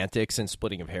semantics and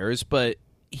splitting of hairs, but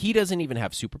he doesn't even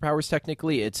have superpowers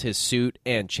technically. It's his suit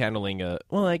and channeling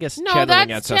I guess No, channeling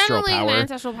that's ancestral channeling power. the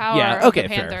ancestral power Yeah, of okay, the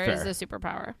fair, Panther fair. is the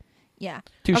superpower. Yeah.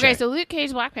 Touche. Okay, so Luke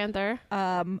Cage, Black Panther,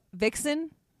 Vixen.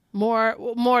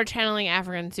 more channeling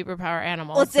African superpower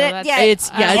animals. Well, it's so it- that's yeah, It's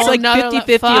whole like nother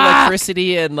 50-50 fuck.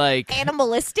 electricity and like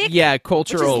Animalistic. yeah,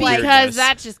 cultural Which is like- weirdness. Because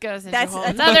that just goes into That's-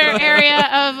 another area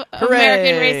of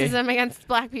American Hooray. racism against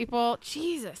black people.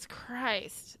 Jesus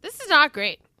Christ. This is not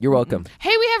great. You're welcome.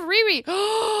 Hey, we have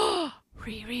Riri.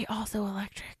 Riri also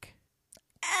electric.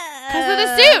 Because of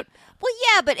the suit. Well,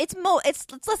 yeah, but it's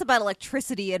less about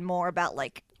electricity and more about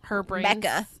like Her brains.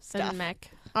 mecha stuff. And mech.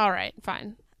 All right,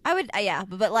 fine. I would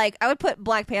but like I would put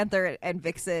Black Panther and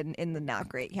Vixen in the not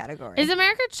great category. Is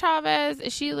America Chavez,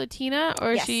 is she Latina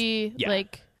or is Yes. she Yeah.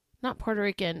 like not Puerto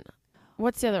Rican?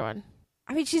 What's the other one?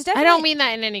 I mean, she's I definitely. don't mean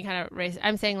that in any kind of race.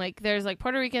 I'm saying like there's like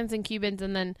Puerto Ricans and Cubans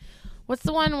and then what's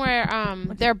the one where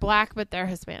they're black but they're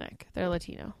Hispanic. They're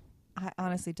Latino. I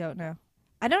honestly don't know.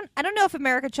 I don't know if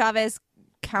America Chavez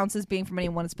counts as being from any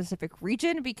one specific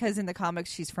region because in the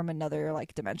comics she's from another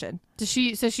like dimension.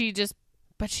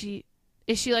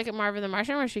 Is she like a Marvin the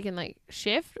Martian where she can like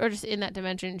shift, or just in that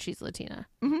dimension she's Latina?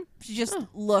 Mm-hmm. She just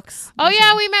looks. Oh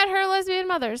yeah, we met her lesbian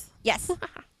mothers. Yes.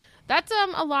 That's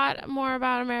a lot more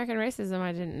about American racism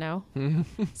I didn't know.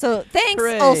 So thanks.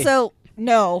 Hooray. Also,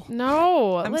 no.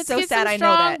 I'm Let's so get sad some I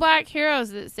strong know that. Black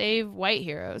heroes that save white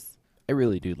heroes. I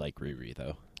really do like Riri,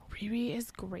 though. Riri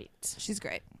is great. She's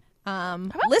great. about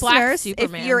Listeners, Black if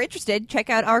Superman? you're interested, check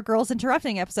out our Girls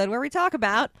Interrupting episode where we talk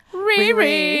about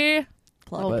Riri.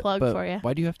 Plug. Plug for you.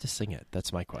 Why do you have to sing it?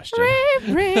 That's my question.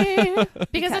 Riri.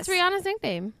 Because that's Rihanna's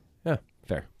nickname. Yeah,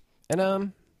 fair.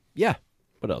 And yeah.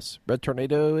 What else? Red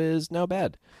Tornado is now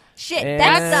bad. Shit, And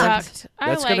that sucked.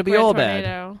 That's I gonna like be Red all bad.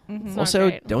 Tornado. It's not Also,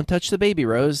 great. don't touch the baby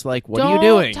Rose. Like, what Don't are you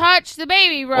doing? touch the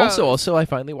baby Rose. Also, I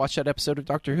finally watched that episode of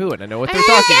Doctor Who, and I know what they're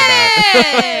talking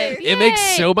about. It makes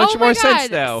so much more sense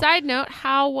now. Side note: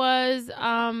 how was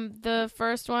the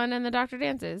first one and the Doctor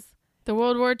Dances? The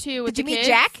World War II with Did you the meet kids?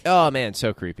 Jack? Oh man,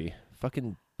 so creepy.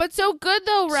 Fucking But so good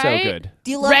though, right? so good. Do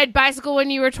you love Red bicycle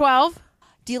when you were 12.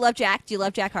 Do you love Jack? Do you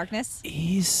love Jack Harkness?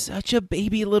 He's such a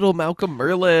baby little Malcolm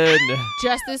Merlin.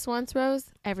 Just this once, Rose.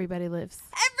 Everybody lives.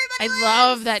 Everybody I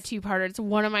love that two-parter. It's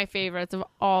one of my favorites of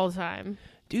all time.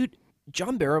 Dude,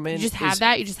 John Barrowman You just have is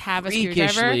that. You just have a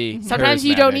screwdriver. freakishly Sometimes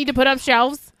you don't charismatic. need to put up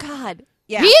shelves. God.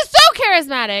 Yeah. He is so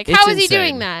charismatic. It's How is he insane.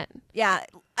 doing that? Yeah.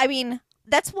 I mean,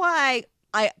 that's why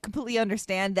I completely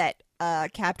understand that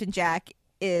Captain Jack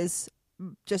is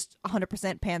just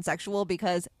 100% pansexual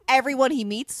because everyone he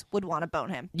meets would want to bone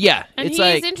him. Yeah, And it's he's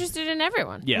like interested in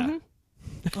everyone. yeah.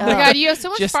 Oh my God, you have so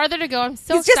much Just- farther to go. I'm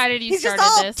so He's excited you he's started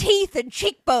just all this. teeth and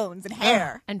cheekbones and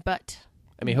hair. And butt.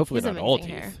 I mean, hopefully He's not all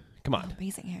amazing teeth. hair. Come on.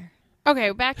 Amazing hair. Okay,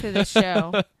 back to this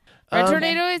show. Red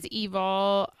Tornado is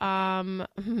evil.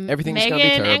 Everything's Megan gonna be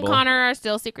and terrible. Connor are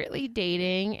still secretly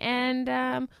dating,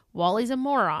 and Wally's a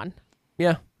moron.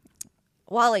 Yeah,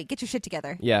 Wally, get your shit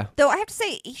together. yeah. Though I have to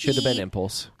say, Should have been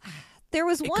Impulse. there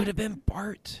was It one could have been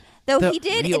Bart. though The he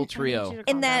did real in, trio.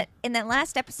 in that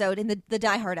last episode, in the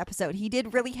Die Hard episode, he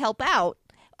did really help out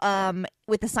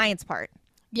with the science part.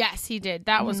 Yes, he did.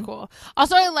 That Mm-hmm. was cool.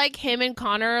 Also, I like him and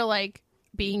Connor like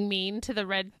being mean to the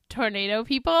Red Tornado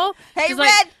people. Hey, Just Red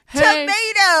like,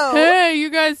 Tomato! Hey, you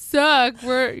guys suck.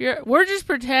 We're just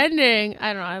pretending.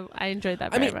 I don't know. I enjoyed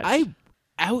that very much.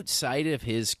 Outside of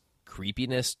his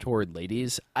creepiness toward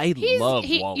ladies, I love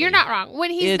Wally. You're not wrong. When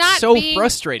he's It's not so being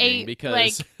frustrating a, because-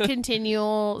 like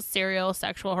continual serial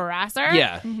sexual harasser.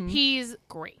 Yeah. He's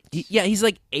great. He's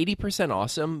like 80%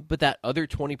 awesome, but that other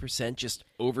 20% just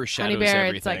overshadows Honey Bear,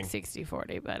 everything. it's like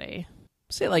 60-40, buddy.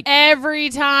 Say like Every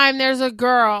time there's a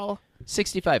girl,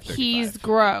 65-35. he's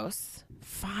gross.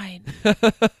 Fine.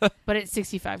 But it's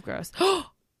 65 gross.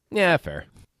 Yeah, fair.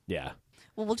 Yeah.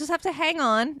 Well, we'll just have to hang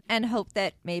on and hope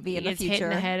that maybe He in the gets hit in future.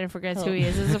 the head and forgets who he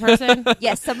is as a person.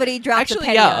 Yes, somebody dropped a Actually,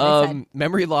 penny on his yeah, head.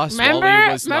 memory loss Remember?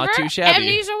 Wally was not too shabby.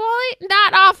 Amnesia Wally?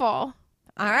 Not awful.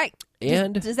 All right.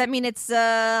 And Does that mean it's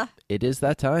it is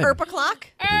that time. Earp o'clock?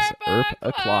 It is Earp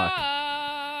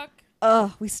o'clock.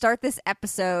 Oh, we start this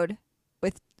episode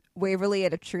with Waverly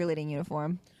at a cheerleading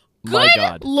uniform. My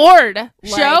God. Lord.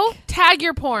 Show? Like- Tag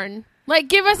your porn. Like,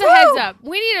 give us a heads up.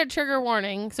 We need a trigger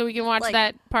warning so we can watch Like,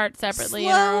 that part separately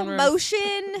in our Slow own room.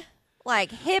 motion,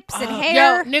 like hips and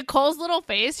hair. Yo, Nicole's little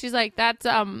face. She's like, that's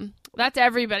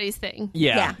everybody's thing.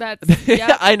 Yeah. That's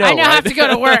yep. I know, I now have right? to go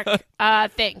to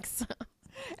work. Thanks.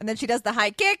 And then she does the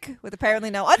high kick with apparently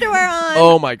no underwear on.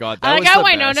 Oh my God. That I was like how the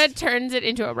Wynonna best. turns it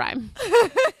into a rhyme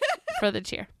for the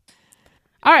cheer.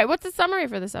 All right, what's the summary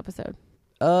for this episode?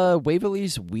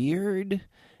 Waverly's weird.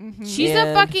 She's a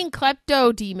And- fucking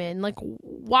klepto demon. Like,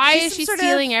 why She's is she some sort of-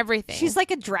 stealing everything? She's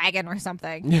like a dragon or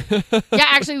something. yeah,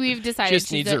 actually, we've decided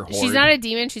Just needs her she's hoard. not a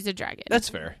demon. She's a dragon. That's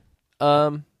fair.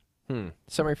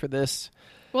 Summary for this.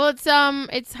 Well,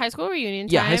 it's high school reunion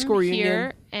time. Yeah, high school reunion.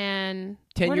 here, and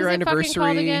 10-year what is it fucking called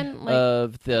anniversary again? Like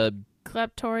of the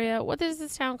Kleptoria. What is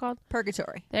this town called?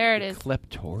 Purgatory. There it is.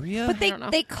 Kleptoria? But don't know.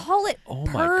 they call it Oh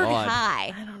my Purg God.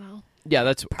 High. I don't know. Yeah,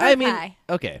 that's... I mean, High.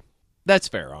 okay. That's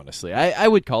fair, honestly. I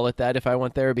would call it that if I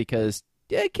went there because,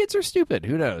 yeah, kids are stupid.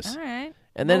 Who knows? All right.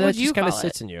 And then What that would you just kind of call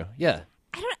sits in you. Yeah.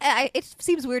 It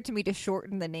seems weird to me to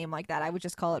shorten the name like that. I would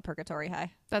just call it Purgatory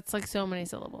High. That's like so many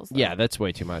syllables. though. Yeah, that's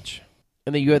way too much.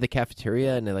 And then you have the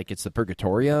cafeteria and like it's the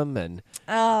Purgatorium and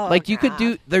Oh, like you could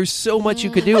do... There's so much you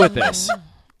could do with this.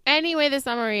 Anyway, the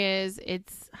summary is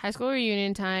it's high school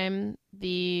reunion time.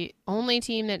 The only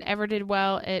team that ever did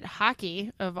well at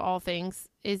hockey, of all things,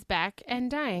 is back and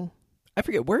dying. I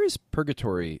forget, where is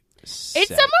Purgatory set? It's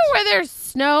somewhere where there's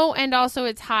snow and also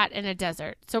it's hot in a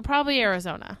desert. So probably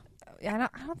Arizona. I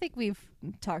don't think we've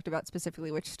talked about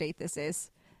specifically which state this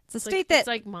is. It's a state that it's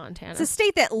like Montana. It's a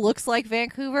state that looks like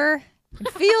Vancouver. It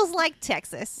feels like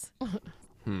Texas.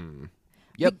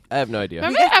 Yep, I have no idea.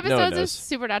 Remember the No one episodes of knows.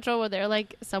 Supernatural where they're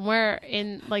like somewhere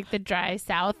in like the dry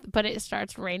South, but it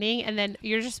starts raining, and then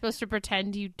you're just supposed to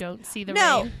pretend you don't see the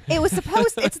No, rain? it was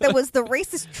supposed. There was the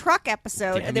racist truck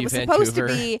episode, Damn and it you, was supposed to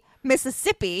Vancouver. be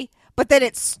Mississippi, but then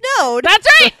it snowed. That's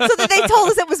right. So then they told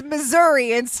us it was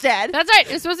Missouri instead. That's right.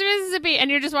 It's supposed to be Mississippi,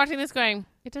 and you're just watching this going,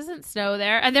 it doesn't snow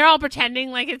there. And they're all pretending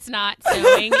like it's not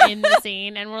snowing in the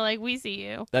scene. And we're like, we see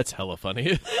you. That's hella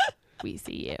funny. We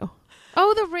see you.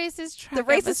 Oh, the racist truck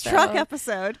The racist episode. truck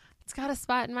episode. It's got a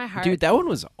spot in my heart. Dude, that one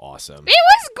was awesome. It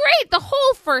was great. The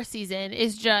whole first season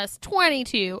is just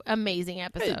 22 amazing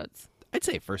episodes. I'd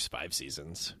say first 5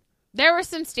 seasons. There were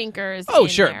some stinkers. Oh, in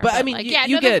sure. there, But, I mean, you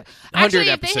no, get 100 actually, if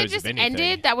they episodes had of just anything.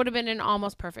 ended, that would have been an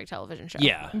almost perfect television show.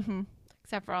 Yeah.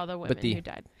 Except for all the women who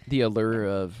died. The allure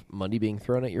of money being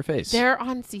thrown at your face. They're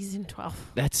on season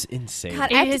 12. That's insane.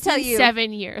 God, It I have to has tell been you,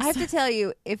 7 years. I have to tell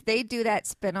you, if they do that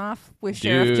spinoff with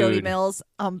Sheriff Jody Dude. Mills,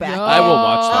 I'm back. I will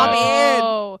watch that. I'm in.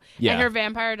 Oh, Yeah. and her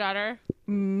vampire daughter.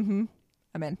 I'm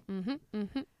in.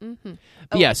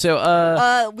 But yeah,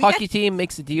 so we hockey got- team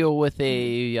makes a deal with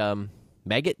a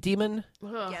maggot demon,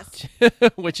 Ugh. Yes.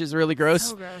 which is really gross.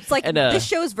 So gross. It's like And, this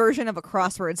show's version of a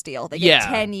crosswords deal. They get Yeah.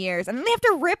 10 years, and then they have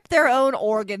to rip their own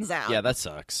organs out. Yeah, that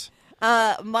sucks.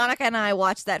 Monica and I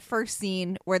watched that first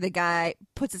scene where the guy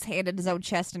puts his hand in his own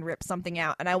chest and rips something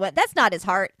out, and I went, "That's not his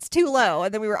heart. It's too low."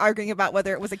 And then we were arguing about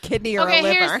whether it was a kidney or Okay, a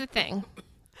liver. here's the thing.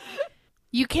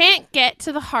 You can't get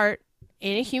to the heart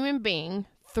in a human being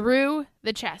through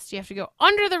the chest. You have to go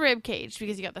under the rib cage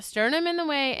because you got the sternum in the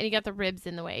way and you got the ribs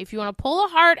in the way. If you want to pull a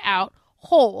heart out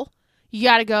whole, you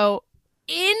got to go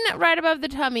in right above the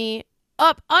tummy,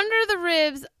 up under the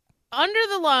ribs, under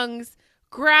the lungs,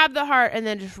 grab the heart, and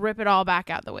then just rip it all back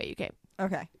out the way you came.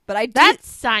 Okay, but I did. That's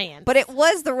science. But it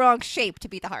was the wrong shape to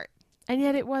be the heart. And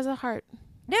yet it was a heart.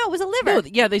 No, it was a liver. No,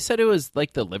 yeah, they said it was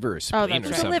like the liver or spleen that's or right. It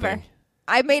was a something. liver.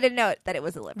 I made a note that it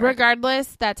was a liver.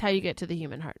 Regardless, that's how you get to the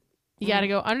human heart. You got to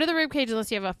go under the rib cage unless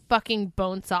you have a fucking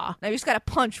bone saw. Now you just got to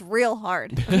punch real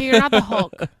hard. Okay, you're not the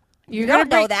Hulk. You're You gonna don't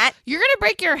know break- that. You're gonna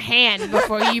break your hand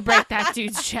before you break that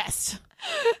dude's chest.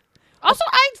 Also,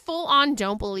 I full on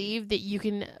don't believe that you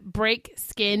can break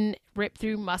skin, rip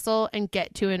through muscle, and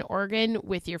get to an organ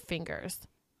with your fingers.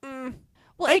 Well,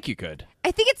 I think you could.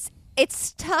 I think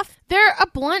it's tough. They're a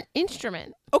blunt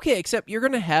instrument. Okay, except you're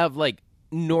going to have, like,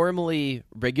 normally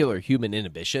regular human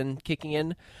inhibition kicking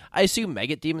in. I assume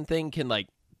maggot demon thing can, like,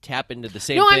 tap into the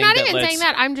same No, thing. I'm not that even lets- saying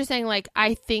that. I'm just saying, like,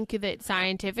 I think that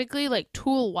scientifically, like,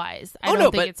 tool-wise, I Oh, don't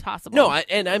no, think but- it's possible. No,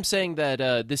 and I'm saying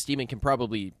that this demon can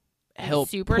probably help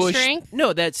super push. strength?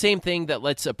 No, that same thing that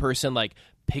lets a person, like,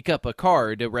 pick up a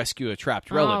car to rescue a trapped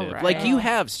relative. right. Like, you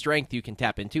have strength you can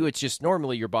tap into. It's just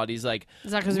normally your body's like,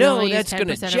 Is that 'cause we no, only use that's going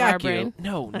to 10% of our jack you. brain?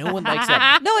 No, no one likes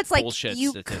that. No, it's like Bullshit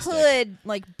you statistic. could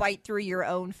like bite through your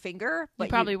own finger, You but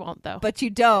probably won't, though. but you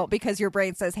don't because your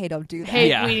brain says, "Hey, don't do that." Hey,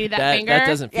 Yeah, we need that finger. That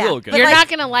doesn't Yeah, feel but good. You're like- not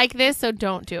going to like this, so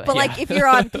don't do it. But like if you're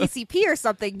on PCP or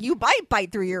something, you might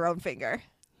bite through your own finger.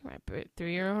 Right, but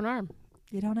through your own arm.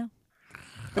 You don't know. I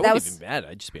But wouldn't that was even be mad.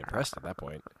 I'd just be impressed at that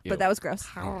point. Ew. but that was gross.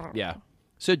 Yeah.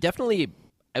 So definitely,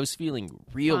 I was feeling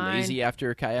real Fine. lazy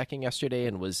after kayaking yesterday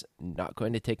and was not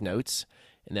going to take notes.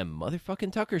 And then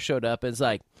motherfucking Tucker showed up and was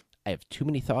like, I have too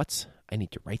many thoughts. I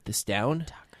need to write this down.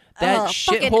 That Oh,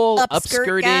 fucking shithole upskirt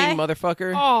upskirting guy.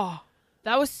 motherfucker. Oh,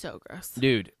 that was so gross.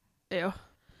 Dude. Ew.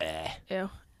 Eh. Ew.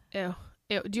 Ew.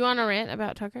 Ew. Do you want to rant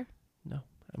about Tucker? No,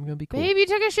 I'm going to be cool. Babe, you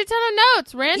took a shit ton of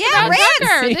notes. Rant Yeah, about rant.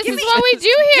 Tucker. This Give is me- what we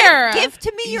do here. Give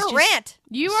to me He's your just- rant.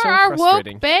 You so are our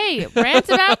frustrating. woke babe. Rant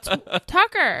about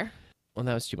Tucker. Well,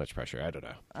 that was too much pressure. I don't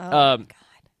know. Oh, God.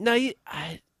 No,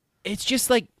 it's just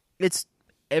like it's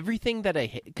everything that I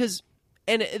hate because,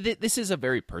 and this is a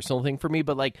very personal thing for me,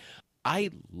 but like I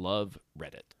love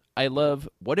Reddit. I love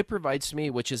what it provides to me,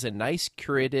 which is a nice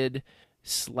curated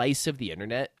slice of the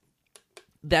internet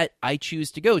that I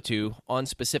choose to go to on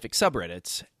specific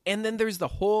subreddits, and then there's the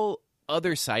whole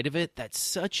other side of it that's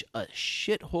such a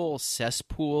shithole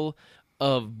cesspool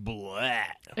of blah.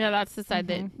 Yeah, that's the side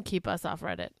that keep us off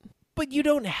Reddit. But you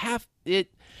don't have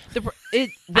it.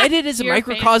 Reddit is a Your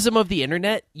microcosm of the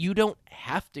internet. You don't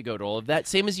have to go to all of that.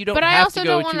 Same as you don't But I have also to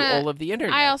go don't to wanna- all of the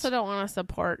internet. I also don't want to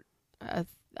support.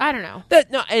 I don't know.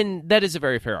 and that is a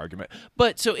very fair argument.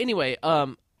 But so anyway,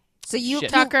 So you Shit.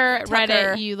 Tucker, Tucker.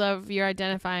 Reddit, you love. You're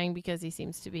identifying because he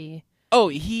seems to be. oh,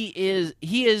 he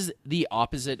is the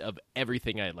opposite of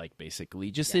everything I like. Basically,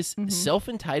 just this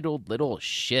self-entitled little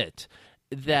shit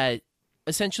that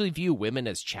essentially view women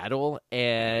as chattel,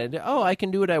 and I can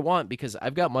do what I want because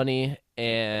I've got money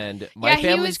and my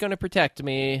family's going to protect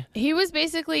me. He was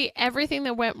basically everything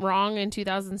that went wrong in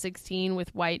 2016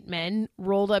 with white men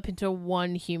rolled up into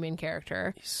one human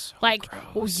character. So like,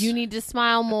 you need to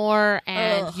smile more,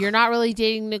 and you're not really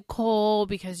dating Nicole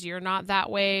because you're not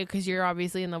that way because you're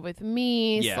obviously in love with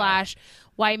me,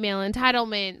 / white male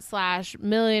entitlement /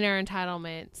 millionaire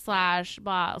entitlement /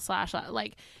 blah /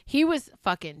 like, he was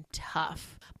fucking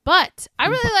tough. But I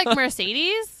really like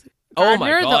Mercedes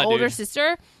Gardner, the older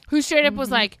sister, who straight up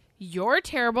was like, you're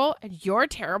terrible and you're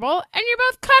terrible and you're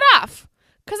both cut off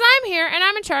because I'm here and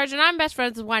I'm in charge and I'm best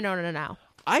friends with Wynonna now.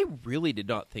 I really did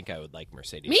not think I would like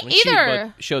Mercedes. Me when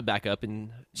either. She showed back up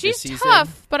in She's this season.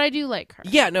 tough, but I do like her.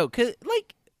 Yeah, no, because,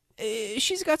 like,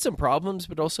 she's got some problems,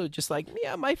 but also just like,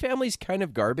 my family's kind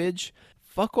of garbage.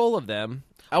 Fuck all of them.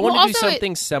 I want to do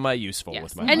something semi-useful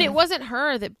with my life. And it wasn't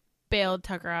her that bailed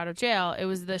Tucker out of jail. It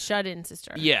was the shut-in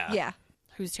sister. Yeah.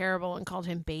 Who's terrible and called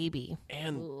him baby.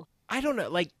 And I don't know,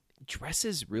 like,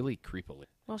 dresses really creepily.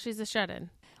 Well, she's a shut-in.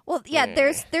 Well, yeah,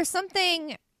 there's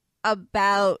something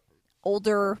about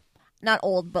older, not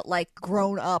old, but like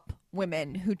grown-up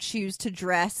women who choose to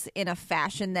dress in a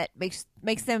fashion that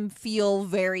makes them feel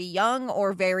very young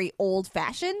or very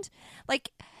old-fashioned.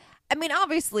 Like, I mean,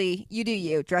 obviously, you do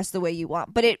you, dress the way you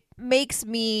want, but it makes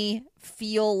me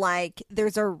feel like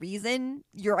there's a reason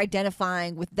you're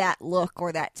identifying with that look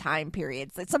or that time period.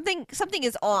 It's like something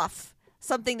is off,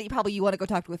 something that you want to go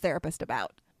talk to a therapist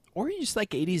about. Or you just like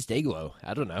 80s Dayglow.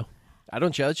 I don't know. I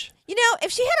don't judge. You know,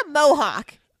 if she had a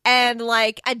mohawk and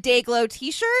like a Dayglow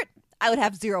t-shirt, I would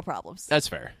have zero problems. That's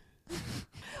fair.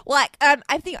 Well,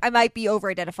 I think I might be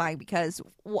over-identifying because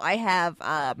I have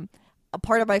a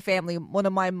part of my family, one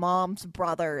of my mom's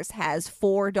brothers has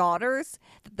 4 daughters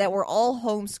that were all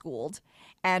homeschooled.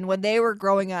 And when they were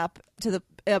growing up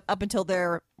up until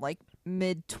their like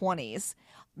mid-20s,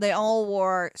 they all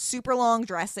wore super long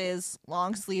dresses,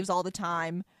 long sleeves all the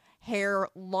time, hair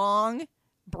long,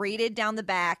 braided down the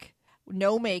back,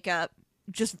 no makeup,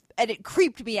 and it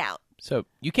creeped me out. So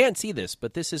you can't see this,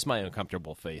 but this is my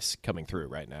uncomfortable face coming through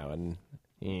right now. And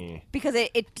because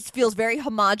it feels very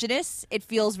homogenous. It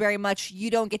feels very much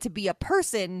you don't get to be a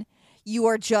person. You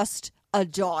are just a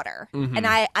daughter. Mm-hmm. And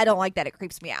I don't like that. It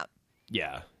creeps me out.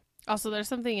 Yeah. Also, there's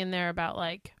something in there about,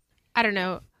 like, I don't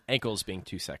know. Ankles being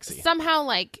too sexy. Somehow,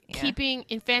 like,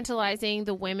 infantilizing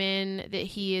the women that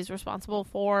he is responsible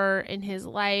for in his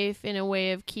life in a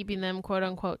way of keeping them, quote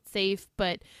unquote, safe.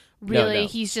 But really,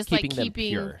 he's just keeping like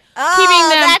keeping them pure. Oh,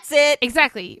 that's it.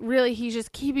 Exactly. Really, he's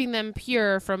just keeping them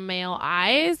pure from male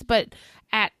eyes. But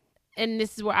and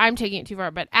this is where I'm taking it too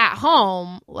far, but at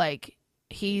home, like,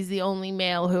 he's the only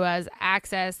male who has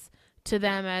access to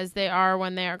them as they are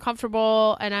when they are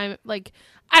comfortable. And I'm like,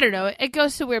 I don't know. It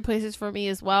goes to weird places for me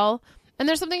as well. And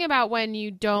there's something about when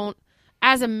you don't,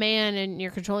 as a man, and you're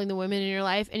controlling the women in your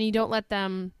life, and you don't let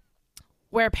them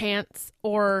wear pants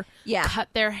or cut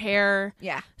their hair.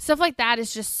 Yeah. Stuff like that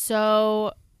is just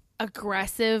so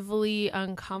aggressively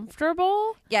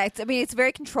uncomfortable. Yeah. It's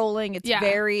very controlling. It's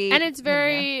very... And it's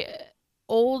very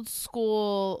old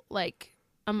school, like,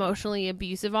 emotionally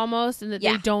abusive almost, and that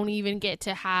they don't even get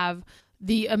to have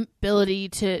the ability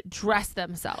to dress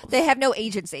themselves. They have no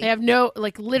agency. They have no,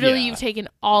 like, literally you've taken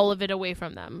all of it away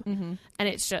from them. Mm-hmm. And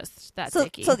it's just that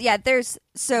icky.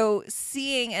 So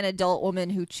seeing an adult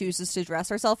woman who chooses to dress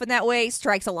herself in that way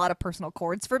strikes a lot of personal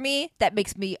chords for me. That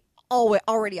makes me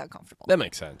already uncomfortable. That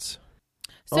makes sense.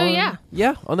 So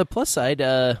Yeah, on the plus side,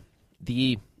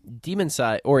 the demon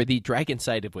side, or the dragon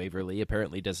side of Waverly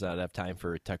apparently does not have time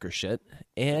for Tucker shit,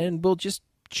 and will just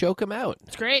choke him out.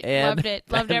 It's great. And loved it.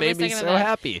 Loved every made me second so of that.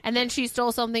 happy. And then she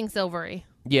stole something silvery.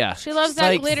 Yeah. She loves that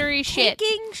like, glittery shit.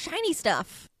 Taking shiny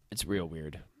stuff. It's real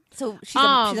weird. So she's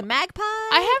a magpie?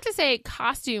 I have to say,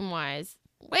 costume-wise,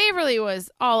 Waverly was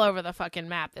all over the fucking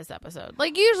map this episode.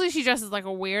 Like, usually she dresses like a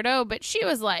weirdo, but she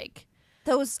was like...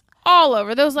 Those... all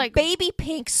over those, like, baby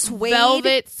pink suede,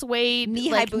 velvet suede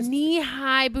knee-high boots.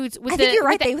 Knee-high boots. With I think you're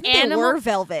right. They were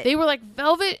velvet. They were like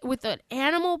velvet with an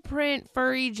animal print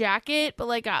furry jacket, but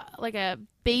like a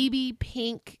baby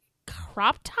pink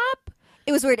crop top.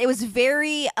 It was weird. It was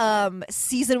very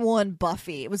season 1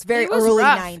 Buffy. It was very early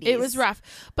rough. 90s. It was rough.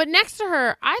 But next to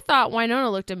her, I thought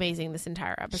Wynonna looked amazing this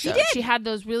entire episode. She did. She had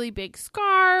those really big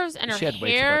scarves, and her she had hair.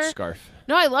 way too much scarf.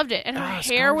 No, I loved it. And her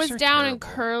hair was down and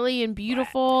curly and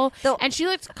beautiful. And she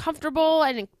looked comfortable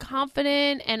and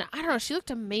confident. And I don't know, she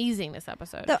looked amazing this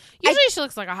episode. Usually she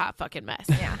looks like a hot fucking mess.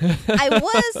 Yeah.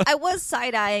 I was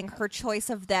side-eyeing her choice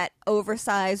of that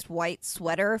oversized white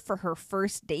sweater for her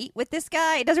first date with this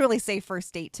guy. It doesn't really say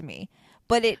first date to me.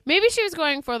 But maybe she was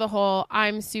going for the whole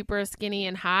I'm super skinny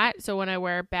and hot, so when I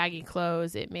wear baggy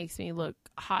clothes, it makes me look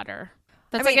hotter.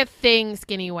 That's like a thing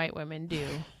skinny white women do.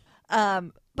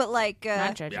 But like,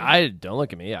 Not judging. I don't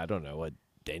look at me. I don't know what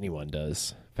anyone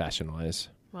does fashion wise.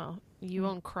 Well, you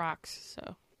own Crocs,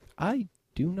 so I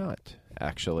do not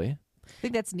actually. I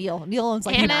think that's Neil. Neil owns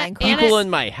like Anna- 9 Crocs. People in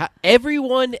my house,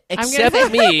 everyone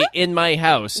except me in my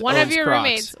house. one owns of your Crocs.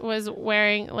 roommates was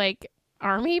wearing like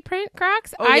army print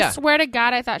Crocs. Oh, I yeah. swear to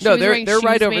God, I thought she No, was wearing they're shoes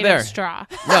right over made there. of straw.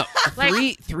 No,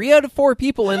 Like- three out of 4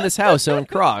 people in this house own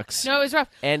Crocs. No, it was rough.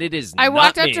 And it is I not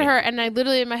walked up me. to her and I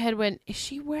literally in my head went, "Is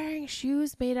she wearing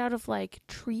shoes made out of like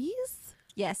trees?"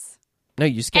 Yes. No,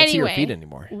 you just can't see your Anyway, feet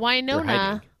anymore. They're Wynonna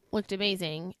hiding. looked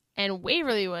amazing, and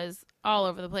Waverly was all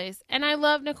over the place. And I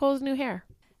love Nicole's new hair.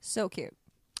 So cute.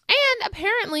 And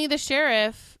apparently the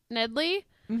sheriff, Nedley,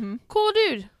 cool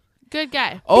dude, good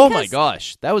guy. Oh my Because-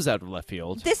 gosh, that was out of left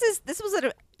field.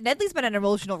 Nedley's been an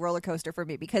emotional roller coaster for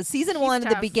me because season 1 at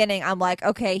the tough. beginning, I'm like,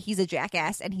 okay, he's a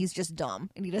jackass and he's just dumb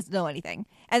and he doesn't know anything.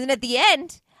 And then at the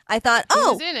end, I thought,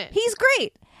 oh, was in it. he's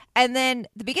great. And then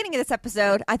the beginning of this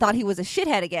episode, I thought he was a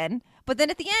shithead again. But then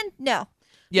at the end, no.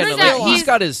 Yeah, Turns no, like, out he's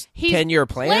got his He's 10-year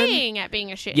plan. playing at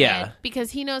being a shithead Yeah.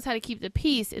 because he knows how to keep the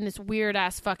peace in this weird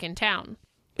ass fucking town.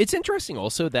 It's interesting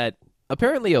also that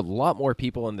apparently a lot more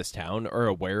people in this town are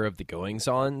aware of the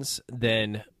goings-ons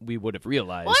than we would have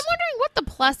realized. Well, I'm wondering what the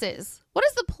plus is. What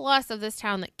is the plus of this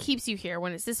town that keeps you here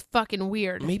when it's this fucking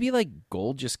weird? Maybe like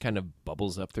gold just kind of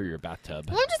bubbles up through your bathtub.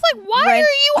 I'm just like, why Rent- are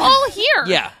you all here?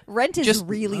 Yeah. Rent is Just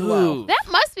really low. move. That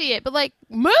must be it, but like,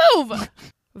 move!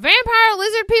 Vampire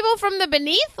lizard people from the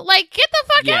beneath? Like, get the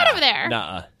fuck Yeah. out of there!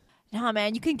 Nuh-uh. Nah,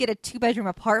 man, you can get a 2-bedroom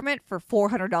apartment for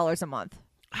 $400 a month.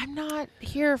 I'm not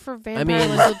here for vampire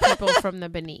mean- lizard people from the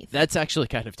beneath. That's actually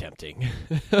kind of tempting.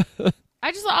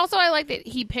 I like that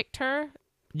he picked her.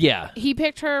 Yeah. He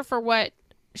picked her for what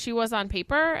she was on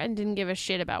paper and didn't give a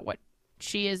shit about what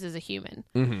she is as a human.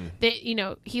 Mm-hmm. That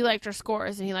he liked her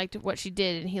scores and he liked what she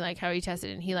did and he liked how he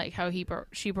tested and he liked how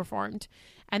she performed.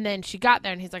 And then she got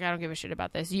there and he's like, I don't give a shit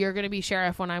about this. You're going to be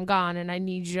sheriff when I'm gone and I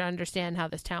need you to understand how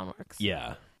this town works.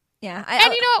 Yeah. Yeah.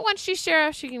 And you know what? Once she's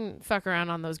sheriff, she can fuck around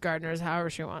on those gardeners however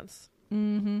she wants.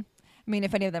 Mm-hmm. I mean,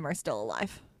 if any of them are still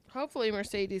alive. Hopefully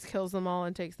Mercedes kills them all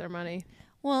and takes their money.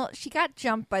 Well, she got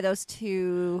jumped by those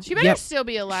 2. She better Yep. still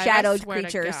be alive. Shadowed I swear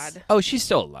creatures. To God. Oh, she's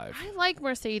still alive. I like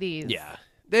Mercedes. Yeah.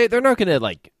 They're not going to,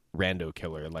 like, rando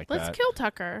kill her like Let's that. kill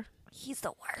Tucker. He's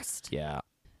the worst. Yeah.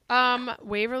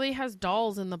 Waverly has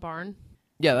dolls in the barn.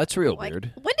 Yeah, that's real Like,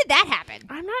 weird. when did that happen?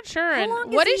 I'm not sure. How And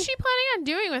long what is is he- she planning on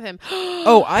doing with him?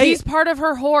 Oh, He's part of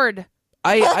her horde.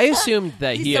 I assumed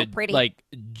that He's he so had, pretty. like,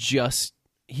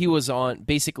 he was on,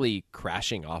 basically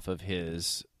crashing off of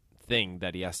his thing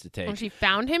that he has to take. When she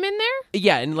found him in there?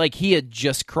 Yeah, and, like, he had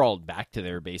just crawled back to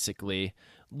there, basically,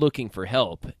 looking for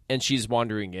help, and she's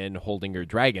wandering in, holding her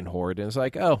dragon horde, and it's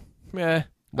like, oh, Oh, whatever.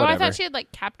 I thought she had,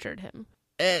 like, captured him.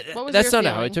 What was That's your not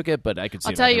how I feeling? took it, but I could see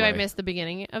I'll it tell either you, I way. missed the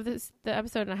beginning of the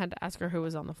episode, and I had to ask her who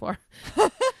was on the floor.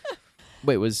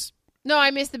 Wait, was... No,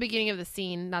 I missed the beginning of the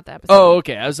scene, not the episode. Oh,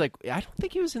 okay. I was like, I don't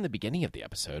think he was in the beginning of the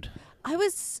episode. I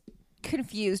was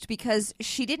confused because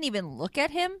she didn't even look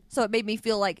at him, so it made me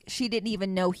feel like she didn't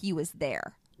even know he was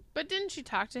there. But didn't she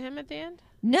talk to him at the end?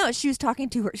 No, she was talking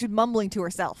to her. She was mumbling to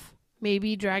herself.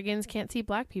 Maybe dragons can't see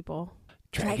black people.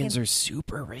 Dragons Dragon- are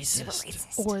super racist. Super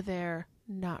racist. Or they're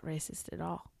not racist at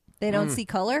all. They don't see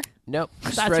color. Nope.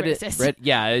 Just That's read racist. it.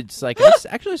 Yeah, it's like,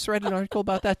 I just read an article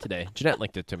about that today. Jeanette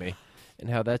linked it to me. And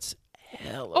how that's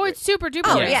hell. Oh, it's super duper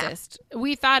Oh, yeah. racist.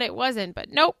 We thought it wasn't, but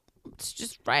nope. It's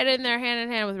just right in there hand in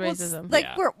hand with Well, it's racism. like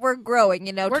Yeah. we're growing,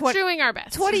 you know. We're doing our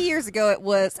best. 20 years ago it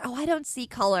was, oh, I don't see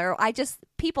color.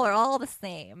 People are all the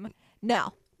same.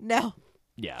 No.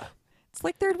 Yeah. It's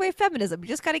like third wave feminism. You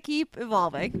just got to keep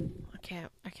evolving.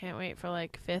 I can't wait for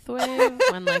like fifth wave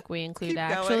when like we include Keep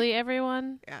going. actually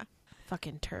everyone. Yeah.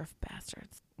 Fucking turf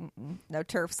bastards. No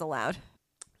turfs allowed.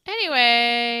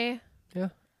 Anyway, Yeah.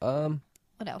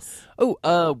 What else?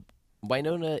 Oh,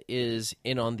 Wynonna is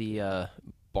in on the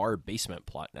bar basement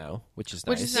plot now, which is nice.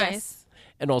 which is nice.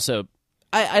 And also,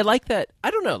 I like that.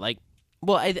 I don't know, like,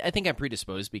 well, I think I'm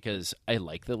predisposed because I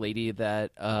like the lady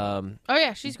that Oh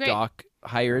yeah, she's great. Doc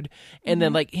hired, and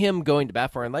then like him going to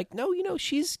bat for her and like, no,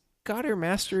 she's got her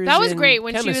master's. That was in great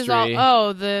when chemistry. she was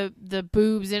all, the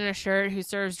boobs in a shirt who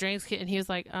serves drinks, and he was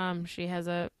like, she has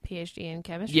a PhD in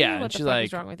chemistry. Yeah, what and the she's fuck like,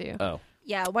 is wrong with you? Oh,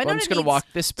 Yeah, well, I'm just gonna needs walk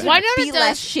this back. Wynonna be does-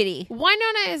 less shitty.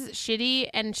 Wynonna is shitty,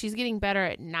 and she's getting better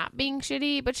at not being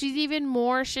shitty, but she's even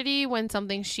more shitty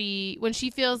when she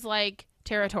feels like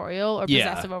territorial or Yeah.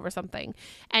 possessive over something.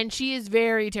 And she is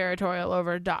very territorial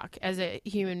over Doc as a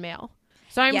human male.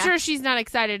 So I'm sure she's not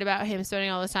excited about him spending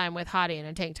all this time with Hottie in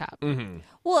a tank top. Mm-hmm.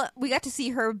 Well, we got to see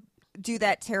her do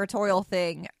that territorial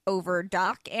thing over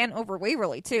Doc and over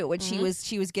Waverly too, when she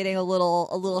was getting a little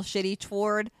shitty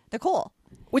toward Nicole.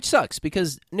 Which sucks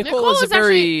because Nicole is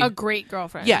actually a great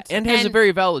girlfriend. Yeah, and has a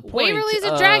very valid point. Waverly's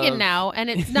a dragon now, and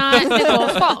it's not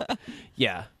Nicole's fault.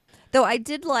 Yeah. Though I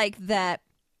did like that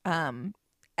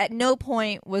at no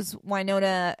point was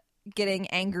Wynonna getting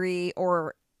angry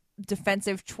or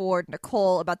defensive toward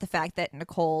Nicole about the fact that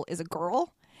Nicole is a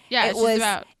girl. Yeah, it was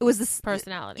about this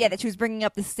personality. Yeah, that she was bringing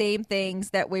up the same things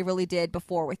that Waverly did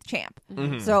before with Champ.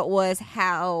 Mm-hmm. So it was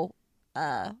how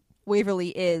Waverly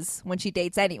is when she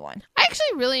dates anyone. I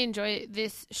actually really enjoy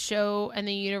this show and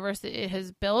the universe that it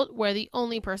has built, where the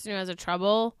only person who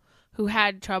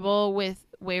had trouble with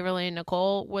Waverly and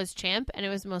Nicole was Champ, and it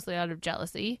was mostly out of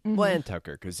jealousy. Well, and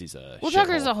Tucker, because he's a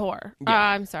Tucker's a whore. Yeah.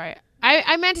 I'm sorry.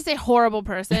 I meant to say horrible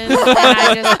person. And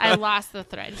I lost the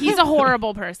thread. He's a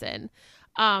horrible person.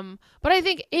 But I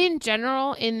think in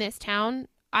general in this town,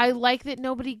 I like that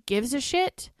nobody gives a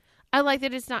shit. I like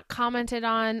that it's not commented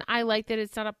on. I like that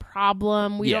it's not a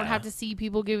problem. We don't have to see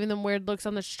people giving them weird looks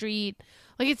on the street.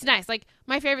 Like, it's nice. Like,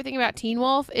 my favorite thing about Teen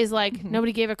Wolf is like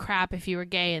nobody gave a crap if you were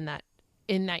gay in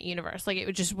that universe. Like,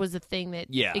 it just was a thing that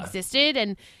existed,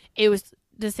 and it was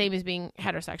the same as being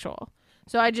heterosexual.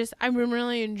 So I'm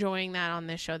really enjoying that on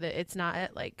this show, that it's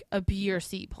not like a B or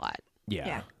C plot.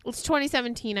 Yeah. It's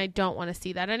 2017. I don't want to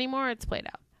see that anymore. It's played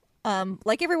out.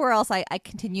 Like everywhere else, I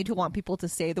continue to want people to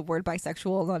say the word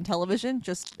bisexual on television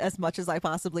just as much as I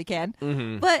possibly can.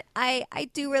 Mm-hmm. But I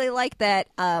do really like that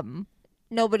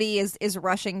nobody is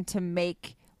rushing to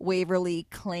make Waverly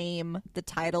claim the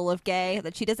title of gay,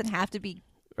 that she doesn't have to be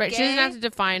Right. gay. She doesn't have to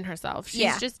define herself.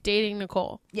 She's just dating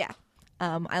Nicole. Yeah.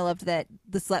 I loved that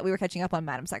we were catching up on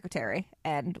Madam Secretary,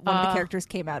 and one of the characters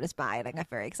came out as bi, and I got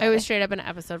very excited. It was straight up an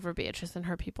episode for Beatrice and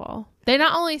her people. They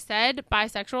not only said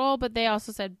bisexual, but they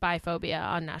also said biphobia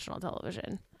on national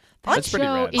television. That's pretty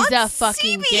show rad. is on a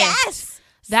fucking CBS! gift.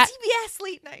 That CBS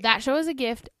late night. That show is a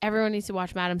gift. Everyone needs to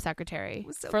watch Madam Secretary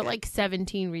was so for good. like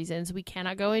 17 reasons we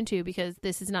cannot go into, because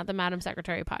this is not the Madam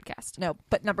Secretary podcast. No,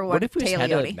 but number one, What if we just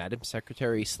had a Leone. Madam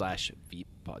Secretary / Veep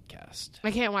podcast? I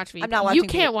can't watch Veep. I'm not watching You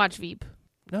can't Veep. watch Veep.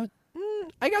 No,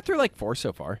 I got through like 4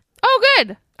 so far. Oh,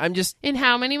 good. I'm just In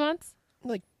how many months?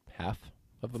 like half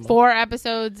of them. 4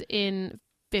 episodes in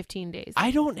 15 days.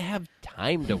 I don't have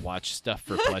time to watch stuff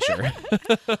for pleasure.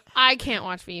 I can't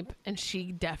watch Veep, and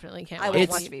she definitely can't I watch won't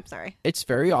It's- watch Veep, sorry. It's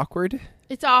very awkward.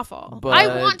 It's awful. But-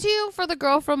 I want to for the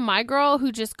girl from My Girl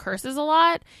who just curses a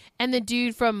lot, and the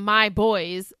dude from My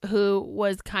Boys who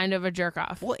was kind of a jerk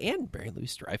off. Well, and Mary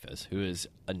Louise Dreyfus, who is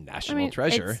a national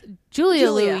treasure. It's Julia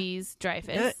Julia. Louise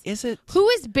Dreyfus. Is it? Who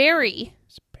is Barry?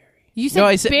 It's Barry. You said No,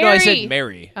 I said Barry. no. I said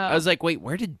Mary. Oh. I was like, wait,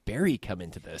 where did Barry come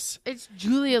into this? It's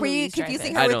Julia Were you Louise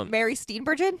confusing Dreyfus. her I with don't- Mary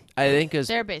Steenburgen? I think it's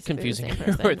They're basically confusing the same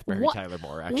her person. with Mary One- Tyler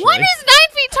Moore. Actually, One is 9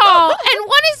 feet tall, and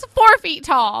one is 4 feet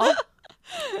tall.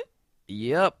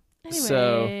 Yep.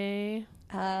 So Anyway.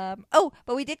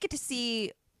 But we did get to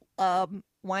see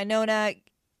Wynonna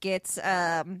gets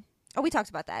we talked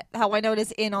about that. How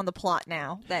Wynonna's in on the plot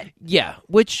now. That yeah,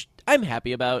 which I'm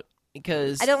happy about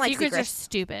because I don't like Secrets are secrets.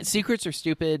 stupid. secrets are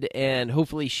stupid, and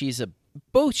hopefully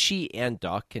both she and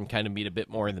Doc can kind of meet a bit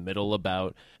more in the middle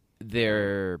about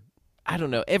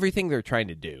everything they're trying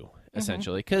to do,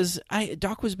 essentially. Because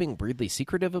Doc was being weirdly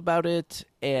secretive about it,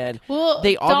 and Well,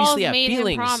 they obviously Dolls have made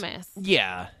feelings. him promise.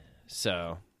 Yeah,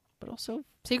 so, but also,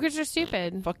 Secrets are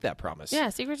stupid. fuck that promise. Yeah,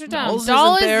 secrets are dumb. Dolls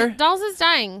Doll isn't there. Dolls is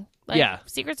dying. Like, Yeah.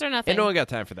 Secrets are nothing. And no one got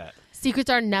time for that. Secrets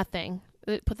are nothing.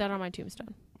 Put that on my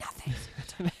tombstone. Nothing.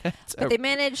 It's But they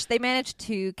managed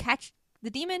to catch the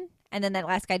demon, and then that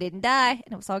last guy didn't die,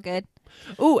 and it was all good.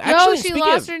 Oh, actually, she speaking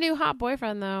lost of, her new hot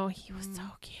boyfriend, though. He was so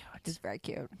cute. It was very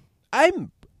cute.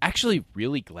 I'm actually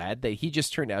really glad that he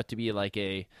just turned out to be like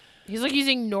He's like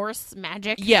using Norse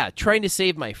magic. trying to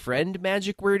save my friend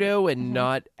magic weirdo and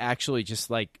not actually just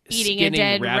like Eating a skinning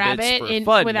dead rabbits rabbit for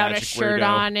fun without a magic shirt weirdo.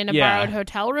 on in a Yeah. borrowed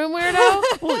hotel room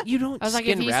weirdo. Well, you don't I was like,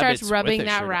 skin if he rabbits starts rubbing with a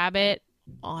that shirt rabbit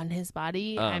on his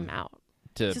body, I'm out.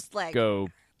 to Just like- go.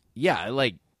 Yeah,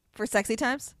 like For sexy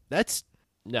times? that's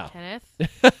no. Kenneth,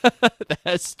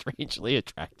 That's strangely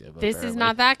attractive. this is apparently.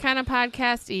 not that kind of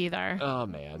podcast either. Oh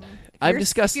man, I'm If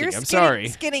disgusting. you're I'm skinning- sorry.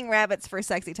 Skinning rabbits for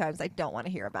sexy times, I don't want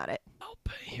to hear about it. Nope.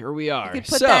 Here we are. You could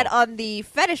put so, that on the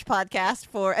fetish podcast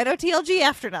for NOTLG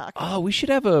After Knock. oh, we should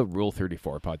have a Rule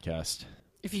 34 podcast.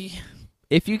 If you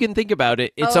If you can think about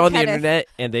it, it's Oh, on Kenneth. the internet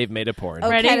and they've made a porn. Oh,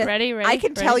 Ready, Kenneth, ready? I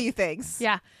can ready? tell you things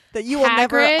Yeah, that you will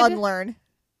never Hagrid. unlearn.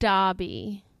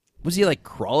 Dobby. Was he like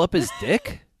crawl up his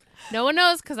dick? No one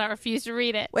knows because I refuse to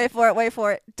read it. Wait for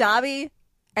it. Dobby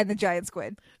and the giant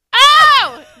squid.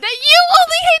 Oh! That you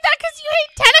only hate that because you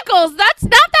hate tentacles. That's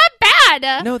not that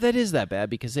bad. No, that is that bad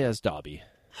because it has Dobby.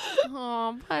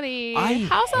 Oh, buddy. I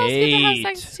House elves get to have hate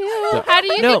sex too. How do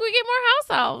you think we get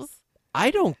more house elves? I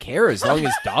don't care as long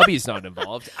as Dobby's not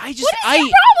involved. What is your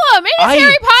problem? It is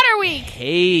Harry Potter week.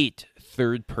 Hate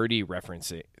third-party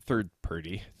referencing.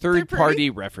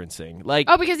 Third-party referencing. Like,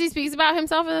 oh, because he speaks about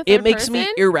himself in the third it makes person? me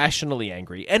irrationally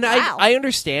angry. And Wow. I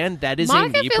understand that is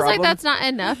Monica a me feels problem. like that's not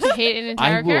enough to hate an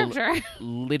entire I will character.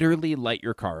 literally light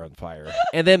your car on fire.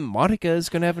 And then Monica is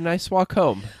going to have a nice walk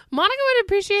home. Monica would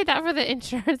appreciate that for the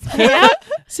insurance payout.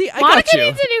 See, I Monica got you.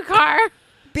 needs a new car.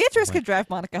 Beatrice could drive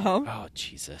Monica home. Oh,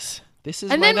 Jesus. This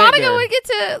is And my then nightmare. Monica would get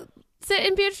to sit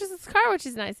in Beatrice's car, which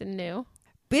is nice and new.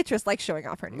 Beatrice likes showing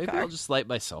off her new Maybe car. I'll just light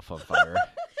myself on fire.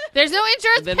 There's no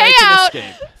insurance And then I can payout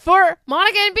escape. for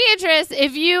Monica and Beatrice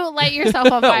if you light yourself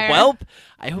on fire. Well,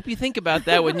 I hope you think about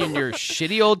that when you're in your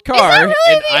shitty old car is that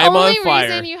really and the I'm only on fire.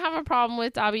 reason you have a problem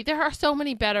with Dobby? There are so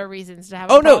many better reasons to have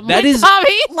Oh, a no, problem that with is-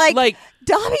 Dobby. Like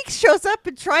Dobby shows up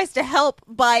and tries to help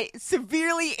by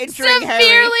severely injuring Harry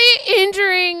Severely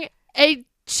injuring a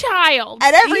child.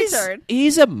 at every turn.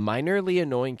 He's a minorly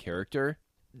annoying character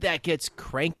that gets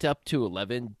cranked up to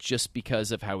 11 just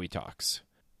because of how he talks.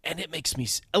 And it makes me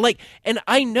and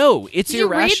I know it's Did you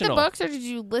read irrational. the books or did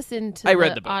you listen to I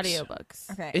read the books.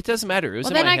 audiobooks? Okay. It doesn't matter. It was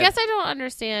Well, in then my I head. guess I don't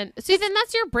understand. See, then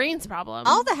that's your brain's problem.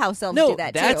 All the house elves no, do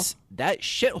that that's too. that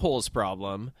shithole's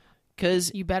problem.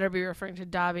 Because You better be referring to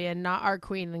Dobby and not our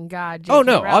queen and god. Oh,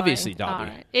 J.K. no, Rowling. obviously Dobby.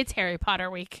 All right. It's Harry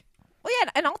Potter week. Well, yeah,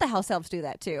 and all the house elves do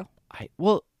that too. I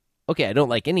don't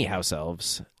like any house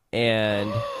elves,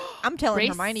 and I'm telling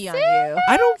Racist? Hermione on you.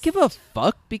 I don't give a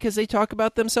fuck because they talk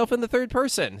about themselves in the third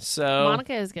person. So,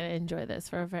 Monica is going to enjoy this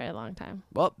for a very long time.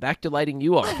 well, back to lighting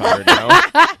you on fire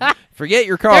now. Forget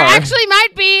your car. There actually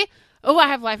might be. Oh, I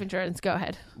have life insurance. Go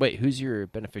ahead. Wait, who's your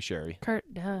beneficiary?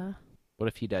 Kurt, duh. What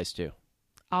if he dies too?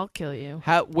 I'll kill you.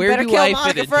 Where better do kill I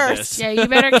Monica fit into first. this? Yeah, you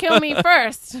better kill me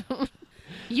first.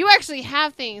 You actually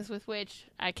have things with which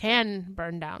I can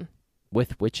burn down.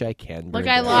 With which I can. Look, burn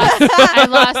I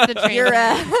down. lost the train. Your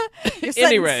sentence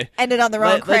Anyway, ended on the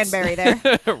wrong let's cranberry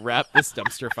there. wrap this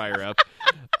dumpster fire up.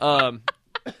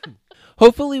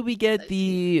 Hopefully we get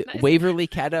the Waverly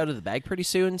cat out of the bag pretty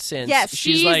soon, since Yes.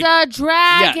 she's She's like a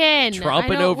dragon.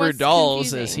 tromping I know over what's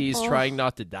dolls confusing. as he's Oh. trying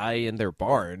not to die in their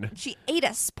barn. She ate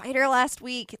a spider last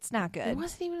week. It's not It good.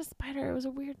 wasn't even a spider. It was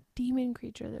a weird demon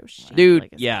creature that was shaped Dude,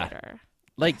 like a yeah. spider.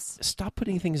 Like, stop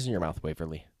putting things in your mouth,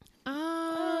 Waverly.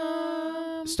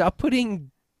 Um, Stop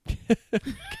putting. I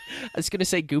was gonna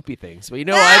say goopy things, but I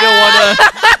don't want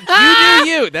to. You do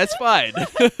you. That's fine.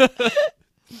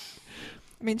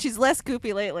 I mean, she's less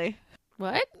goopy lately.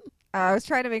 what? I was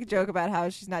trying to make a joke about how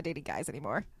she's not dating guys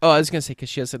anymore. Oh, I was gonna say because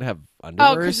she doesn't have Oh,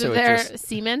 underwear, because so of it their just.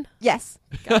 semen? Yes,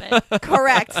 Got it.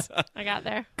 correct. I got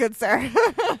there. Good sir.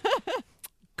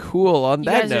 Cool. On You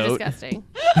that guys note, are disgusting.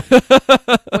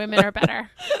 Women are better.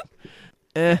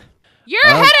 eh, You're a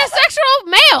heterosexual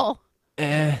male.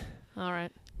 eh. All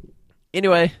right.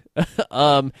 Anyway,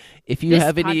 if you This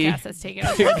have any podcast has taken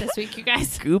over this week, you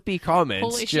guys. goopy comments,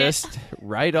 Holy shit. just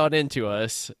write on into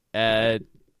us at.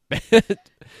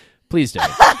 Please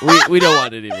don't. We don't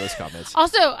want any of those comments.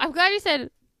 Also, I'm glad you said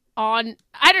on.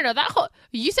 I don't know that whole.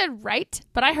 You said right,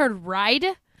 but I heard ride.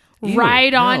 Ew,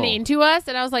 Ride on no. into us,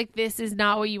 and I was like, "This is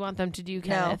not what you want them to do, No,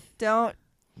 Kenneth." don't.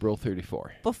 Rule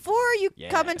 34. Before you Yeah.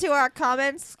 come into our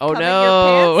comments, Oh cover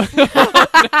no. your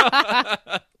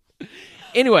pants.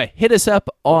 Anyway, hit us up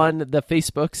on the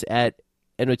Facebooks at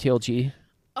NOTLG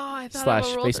Oh, I thought slash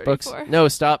of a Rule Facebooks. 34. No,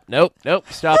 stop. Nope,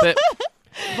 stop it.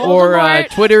 Or Voldemort,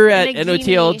 Twitter at Nagini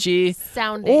NOTLG.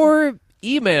 sounding. Or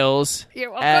emails You're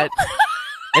welcome. at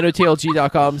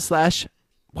NOTLG.com/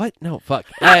 what? No, fuck.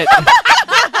 At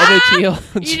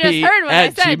NOTLG You just heard what I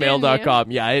at said, didn't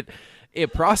gmail.com. Yeah,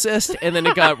 it processed and then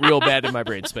it got real bad in my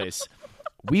brain space.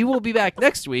 We will be back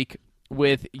next week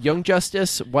with Young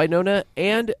Justice, Wynonna,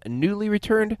 and newly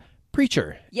returned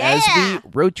Preacher as we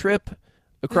road trip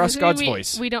across God's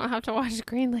voice. We don't have to watch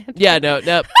Greenland. Yeah, no.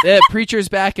 Preacher's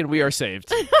back and we are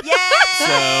saved.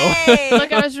 Yay!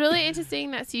 Look, I was really into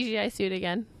seeing that CGI suit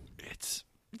again.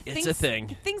 It's a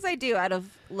thing. Things I do out of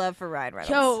love for Ryan Reynolds.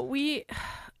 Yo,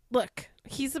 look.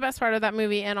 He's the best part of that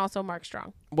movie, and also Mark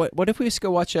Strong. What if we just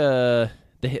go watch The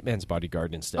Hitman's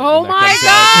Bodyguard instead? Oh when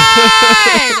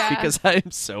that comes out? my god! Because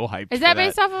I'm so hyped. Is that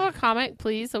based off of a comic,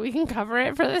 please, so we can cover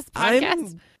it for this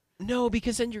podcast? No,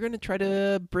 because then you're going to try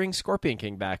to bring Scorpion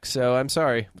King back. So I'm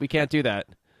sorry, we can't do that.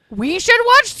 We should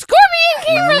watch Scorpion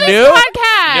King for this Nope.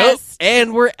 podcast. Nope.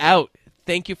 And we're out.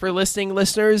 Thank you for listening,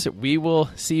 listeners. We will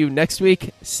see you next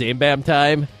week. Same BAM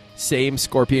time, same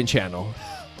Scorpion channel.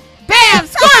 Bam!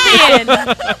 Scorpion!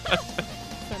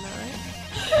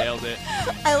 Nailed it.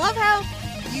 I love how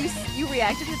you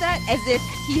reacted to that as if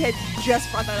he had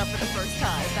just brought that up for the first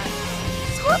time.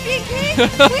 Scorpion King?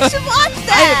 We should watch I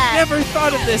that! have never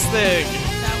thought of this thing.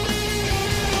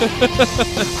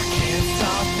 Can't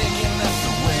stop thinking that's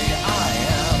the way I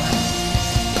am.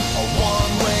 A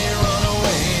one-way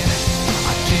runaway.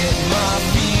 I get my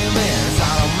feelings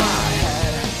out of my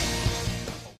head.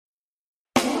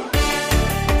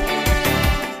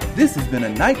 This has been a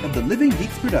Night of the Living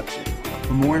Geeks production.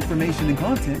 For more information and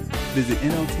content, visit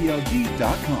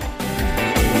NOTLG.com.